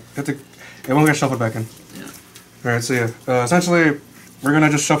graveyard. It won't get shuffled back in. Yeah. All right, so yeah, essentially, we're gonna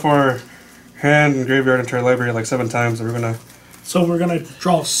just shuffle our hand and graveyard into our library like 7 times, and we're gonna. So we're gonna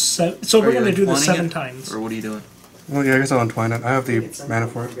draw 7. So we're gonna do this 7 times. Or what are you doing? Well, yeah, I guess I'll untwine it. I have the mana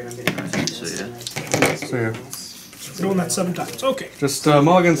for it. So yeah. So yeah. Doing that 7 times. Okay. Just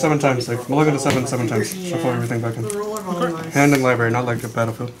mulligan 7 times, like mulligan to 7 times. Shuffle everything back in. Hand and library, not like a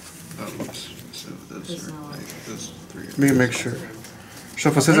battlefield. Oh, oops. So those are like those 3. Let me make sure.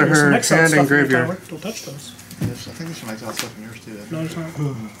 Shuffle scissor her hand and graveyard. Don't touch those. Yes, I think there's some exile stuff in yours too. No, it's not.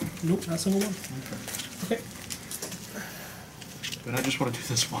 Nope, not a single one. Okay. But I just want to do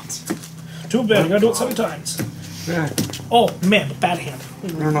this once. Too bad. You gotta do it 7 times. Yeah. Oh man, bad hand. I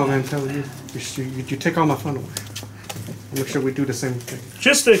don't know, man. Tell you. You take all my fun away. Make sure we do the same thing.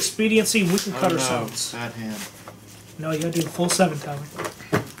 Just the expediency, we can cut no, ourselves. bad hand. No, you gotta do the full 7, Tyler.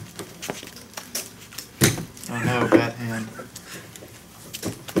 Oh no, bad hand.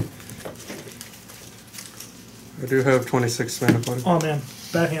 I do have 26 mana buddy. Oh man,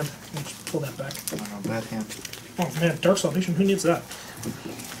 bad hand. Let's pull that back. Oh no, bad hand. Oh man, Dark Salvation, who needs that?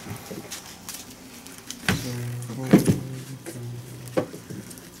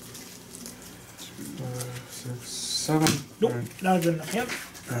 6, 7. Nope, Right. not a good enough hand.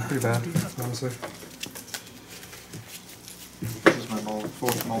 Pretty bad, honestly. This is my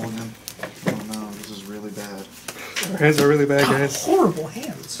 4th mulligan. Oh no, this is really bad. Our hands are really bad, God, guys. horrible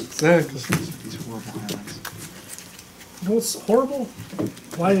hands. Yeah, These horrible hands. You know what's horrible?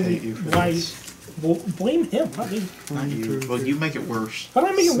 Why? I hate you for Why? this. Well, blame him, not me. Not you. Well, you make it worse. How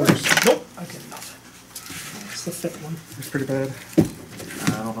did I make it worse? Nope, I did nothing. It's the 5th one. it's pretty bad.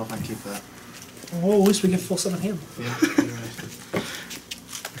 I don't know if I can keep that. Oh, at least we get full 7 hand. Yeah, you're right.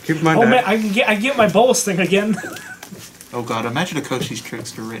 Keep in mind Oh that. man, I get my bolus thing again. Oh god, imagine a coach he's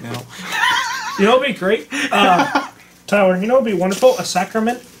trickster right now. You know what'd be great? Tyler, you know what'd be wonderful? A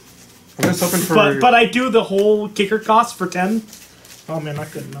sacrament. I'm just hoping for. But I do the whole kicker cost for 10. Oh man,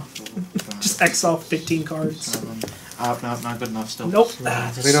 not good enough. Just exile 15 cards. No, not good enough still. Nope. I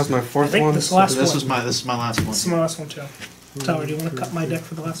think that was my 4th I think one. this last This one. is my last one. This is my last one too. Tyler, do you want to cut my deck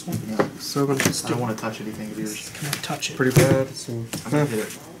for the last one? Yeah. 7. I don't want to touch anything of yours. Come on, touch it. Pretty bad. So, I'm gonna hit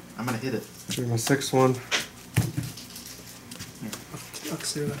it. I'm gonna hit it. Do my 6-1. I'll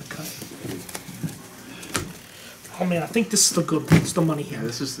consider that a cut. Oh man, I think this is the good one. It's the money Yeah, hand.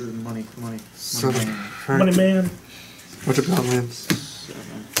 this is the money. 7. Money man. What's your blood lands? 7.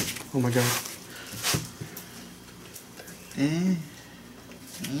 Oh my god.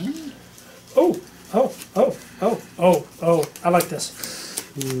 Oh. I like this.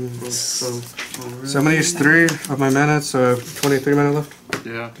 So I'm gonna use 3 of my mana, so I have 23 mana left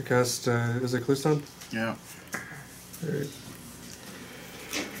Yeah. to cast. Is it Cluestone? Yeah. Alright.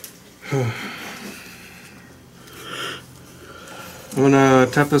 I'm gonna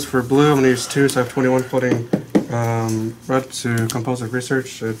tap this for blue. I'm gonna use 2, so I have 21 floating red to compulsive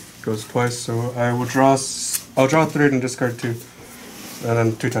research. It goes twice, so I will draw. I'll draw 3 and discard 2, and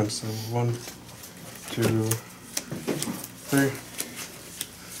then 2 times. So 1, 2, 3.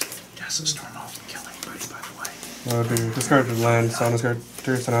 Yes, it's turned off and kill anybody, by the way. I'll do discard to land, so I'll discard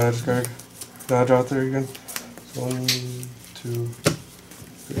 2, so now I discard. Now I draw 3 again. So 1, 2,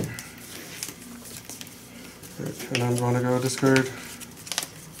 3. Right, and I'm going to go discard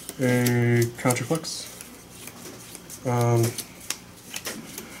a Counterflux. I'm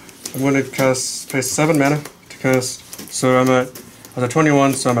going to pay 7 mana to cast. So I was at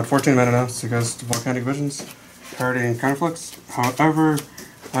 21, so I'm at 14 mana now to cast Volcanic Visions, targeting Counterflux. However,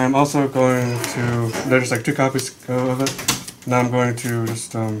 I am also going to. There's like 2 copies of it. Now I'm going to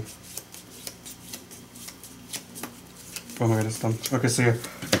just. Oh my god, it's dumb. Okay, so yeah.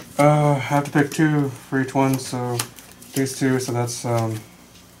 I have to pick 2 for each one, so these 2, so that's 5.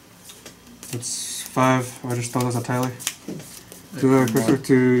 I just throw those at Tyler.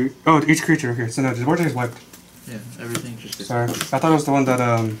 Oh, each creature, okay, so now the board is wiped. Yeah, everything just gets. Sorry. I thought it was the one that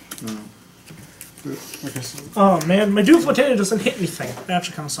No. okay, so Oh man, my dual potato doesn't hit anything. That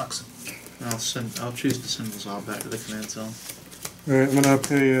actually kind of sucks. I'll choose to send Lazav back to the command zone. alright, I'm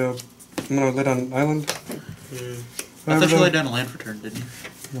gonna lay down Island. I thought you laid down a land for turn, didn't you? I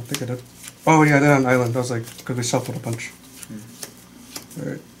don't think I did. Oh yeah, I did on Island. That was like because we shuffled a bunch.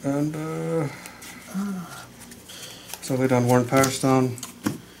 Alright, and so I lay down Worn Powerstone.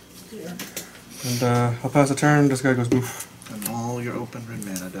 And I'll pass a turn, this guy goes boof. And all your open red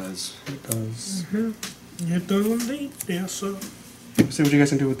mana does. It does. It does indeed, yes sir. Let's see what you guys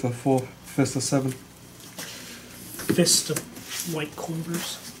can do with the full Fist of 7. Fist of white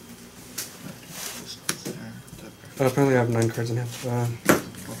clovers. Apparently I have 9 cards in hand.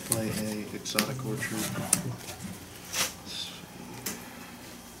 I'll play a exotic orchard.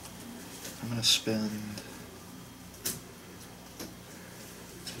 I'm gonna spend.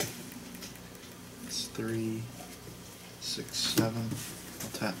 It's 3, 6, 7. I'll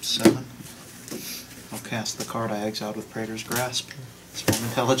tap 7. I'll cast the card I exiled with Praetor's Grasp. Swarm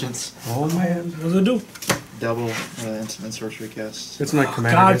Intelligence. Oh man. What does it do? Double instant and sorcery casts. It's my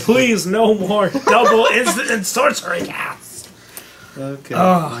commander. God, basically. please, no more double instant and sorcery cast. Okay. Oh,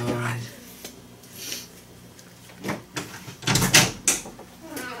 God.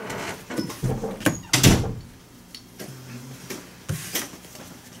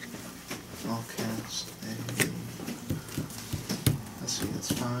 I'll cast a. Let's see,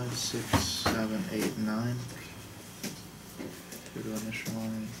 it's 5, 6, 7, 8, 9. 2 to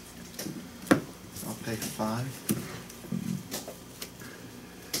initialize. I'll pay 5.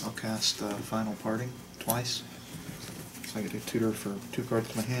 I'll cast Final Parting twice. So I get a tutor for 2 cards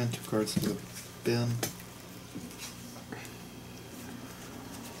to my hand, 2 cards to the bin.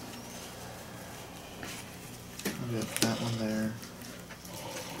 I'll get that one there.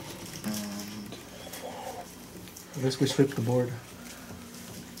 And I guess we sweep the board.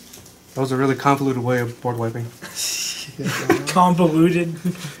 That was a really convoluted way of board wiping. Convoluted.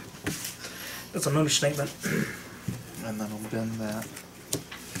 That's an understatement. and then I'll bin that.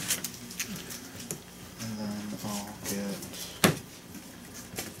 And then I'll get.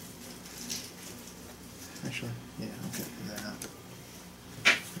 Actually, yeah, I'll get that.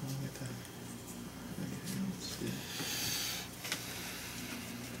 I'll get that. Let's see.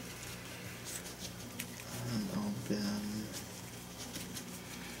 And I'll bin.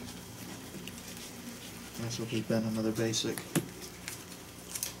 I guess I'll just bin another basic.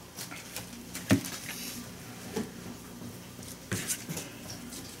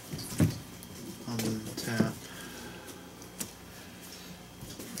 Tap.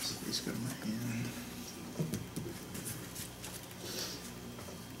 So these go to my hand.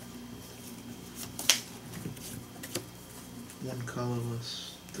 One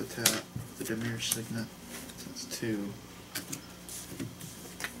colorless to tap the Demir Signet. So that's 2.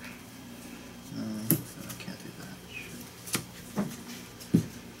 No, I can't do that. Shit.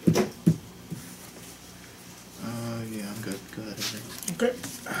 Yeah, I'm good. Go ahead, Henry. Okay.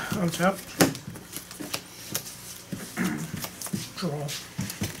 Untap. Draw.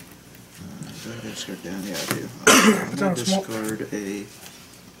 So I discard down. Yeah, I do. I'm Down gonna small. discard a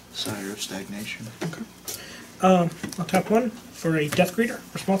Sire of Stagnation. I'll tap 1 for a Death Greeter.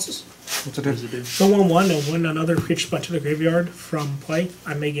 Responses. What's it What does do? it do? So 1/1, and when another creature spent to the graveyard from play,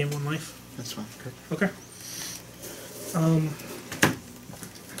 I may gain 1 life. That's fine. Okay.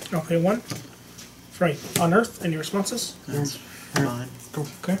 I'll pay 1. Right, unearth any responses. That's fine.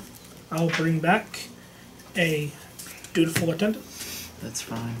 Okay. I'll bring back a dutiful attendant. That's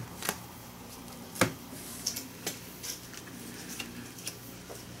fine.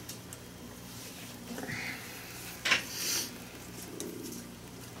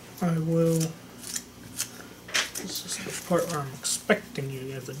 I will. This is the part where I'm expecting you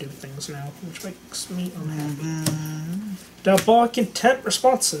guys to do things now, which makes me unhappy. Diabolic intent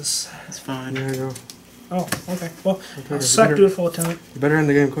responses. That's fine. There you go. Oh, okay. Well, Okay, I'll you sack better- dutiful attendant. You better end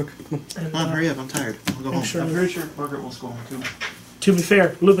the game quick. Come on. And, Come on, hurry up. I'm tired. I'll go home. sure. I'm pretty sure Margaret wants to go home too. to be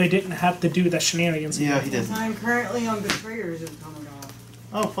fair, Lupe didn't have to do that shenanigans. Yeah, he did. I'm currently on Betrayers of Commandant.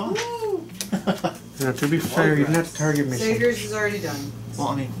 Oh, fun. Yeah, to be fair, you didn't have to target me. So. Saviors is already done. Well,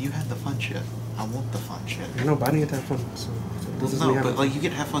 I mean, you had the fun shit. I want the fun shit. I know, but I didn't get to have fun. So this is me No, having but like you get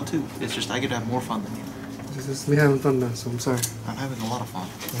to have fun too. It's just I get to have more fun than you. This is me having fun now, so I'm sorry. I'm having a lot of fun.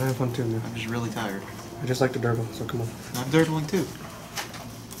 I'm having fun too, man. I'm just really tired. I just like to dirtle, so come on. I'm dirtling too.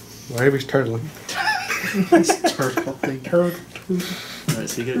 Why are we turtling? Turtle thing. Turd. Alright,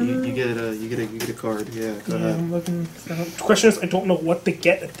 so you get a card. Yeah, go Yeah, ahead. I'm looking. The question is, I don't know what to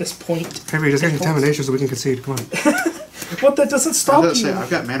get at this point. Hey, just get contamination so we can concede. Come on. But that doesn't I stop was you. gonna say, I've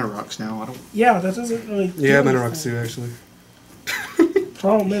got mana rocks now. I don't. Yeah, that doesn't really. Do Yeah, mana anything. rocks too, actually.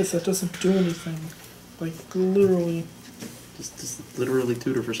 Problem is, that doesn't do anything. Like literally, Just literally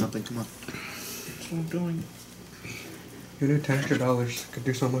tutor for something. Come on. that's what I'm doing. You need $10 could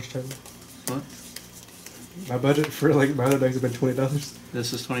do so much time. What? My budget for like my other decks has been $20.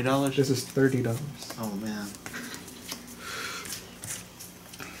 This is $20. This is $30. Oh man.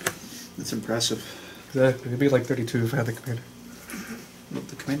 That's impressive. Exactly. It'd be like 32 if I had the commander. Look,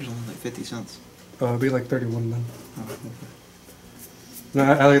 the commander's only like 50 cents. It'd be like 31 then. Oh, okay.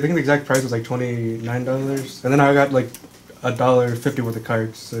 No, I think the exact price was like $29, and then I got like $1.50 worth of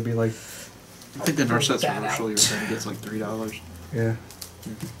cards, so it'd be like, I think the Narset's That commercial out. you're saying gets like $3. yeah.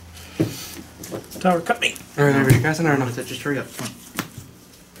 Tower, cut me. All right, are you casting or no? Just hurry up. Come on.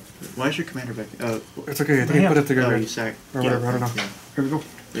 Why is your commander back? It's okay. I think you put it Oh, together you sack. or whatever. I don't know. Yeah, Here we go.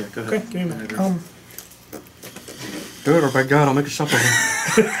 yeah go ahead. Okay, give me a minute. Do it, or by God, I'll make a shuffle.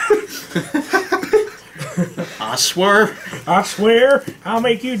 I swear. I swear, I'll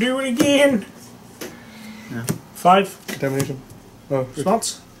make you do it again. Yeah, 5 Contamination. Oh, it's,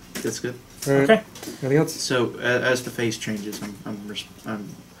 response. that's good. all right. Okay. Anything else? So as the face changes, I'm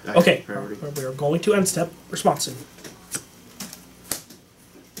I Okay. have priority. We are going to end step. Responsive.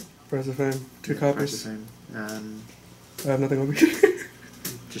 Press the fan. 2 Press the copies. same. And I have nothing over here.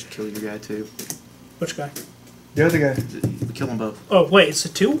 just kill your guy too. Which guy? The other guy. We kill them both. Oh wait, it's a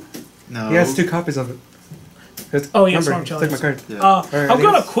 2. No. He has 2 copies of it. It's, Oh, yeah, that's remember, what I'm take my telling card. Yeah. Alright, I'm anything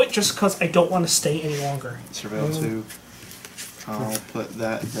gonna else? quit just because I don't want to stay any longer. Surveil 2. I'll put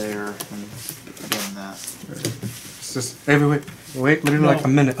that there and then that. It's just, hey, wait, literally No. like a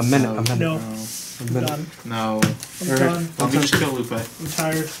minute. No. A minute. No. A I'm minute. done. No. I'm Alright. done. Let me just kill Lupe. I'm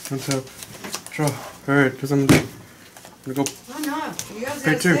tired. What's up? Draw. Alright, because I'm gonna go I'm not. You guys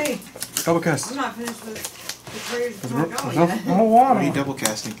Pay gotta 2. stay. Double cast. I'm not finished with Betrayers of Is it Commandant enough? yet. I don't What are you want to. double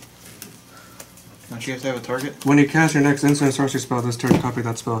casting? Don't you guys have a target? When you cast your next instant sorcery spell this turn, copy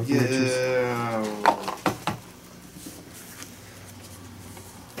that spell. You may choose. Yeah.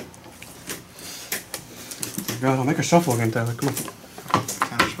 God, I'll make a shuffle again, Tyler. Come on. Sounds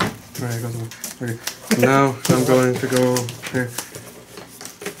fine. Alright, it goes away. Okay. So now I'm going to go here.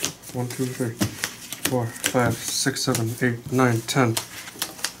 1, 2, 3, 4, 5, 6, 7, 8, 9, 10.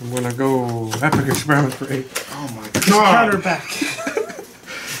 I'm gonna go epic experiment for 8. Oh my Counter god. back.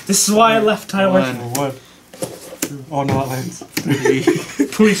 This is why I left Tyler. One. For what? Oh no, that lands.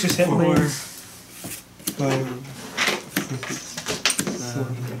 Please just hit 4, me. 5, 6,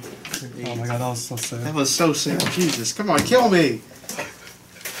 7, 8. Oh my god, that was so sad. That was so sad. Jesus, come on, kill me.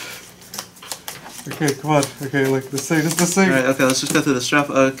 Okay, come on. Okay, like the same. Just the same. Alright, okay, let's just go through the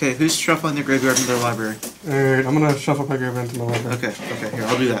shuffle. Okay, who's shuffling their graveyard in their library? Alright, I'm gonna shuffle my graveyard into my library. Okay, here,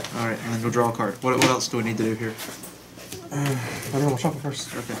 I'll do that. Alright, and then we'll draw a card. What else do we need to do here? I don't know, I'll shuffle first.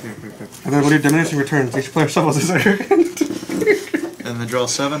 Okay, here. And then we'll do diminishing returns. Each player shuffles his hand. And then draw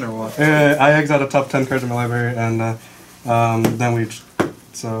 7 or what? I exile the top 10 cards in my library, and then we.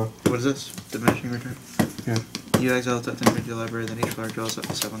 So, What is this? Diminishing return? yeah. You exile that thing into your library, then each player draws up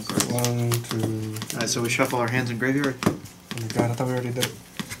to 7 cards. 1, 2. Alright, so we shuffle our hands in graveyard. Oh my god, I thought we already did it.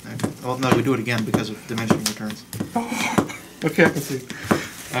 Okay. Well, no, we do it again because of dimensioning returns. Okay, I can see.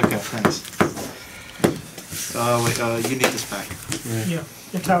 Okay, thanks. Wait, you need this back. Yeah.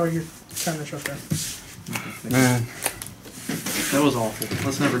 Your tower, your timer's right there. Man. That was awful.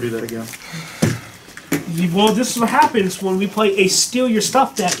 Let's never do that again. Well, this is what happens when we play a steal your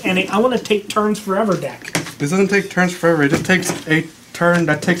stuff deck and a I want to take turns forever deck. This doesn't take turns forever, it just takes a turn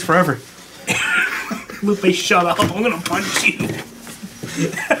that takes forever. Lupe, shut up. I'm going to punch you.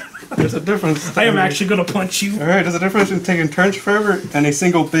 There's a difference. I am actually going to punch you. Alright, there's a difference between taking turns forever and a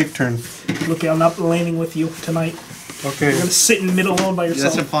single big turn. Lupe, I'm not landing with you tonight. Okay. You're going to sit in the middle alone by Yeah,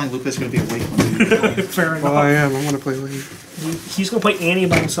 yourself. that's implying Luca's going to be awake when we do it. Fair enough. Well, I am. I'm going to play late. He's going to play Annie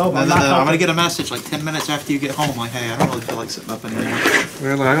by himself. No, I'm no, not no, I'm helping. going to get a message like 10 minutes after you get home, like, hey, I don't really feel like sitting up anymore.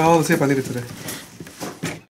 Well, I got all the sleep I needed today.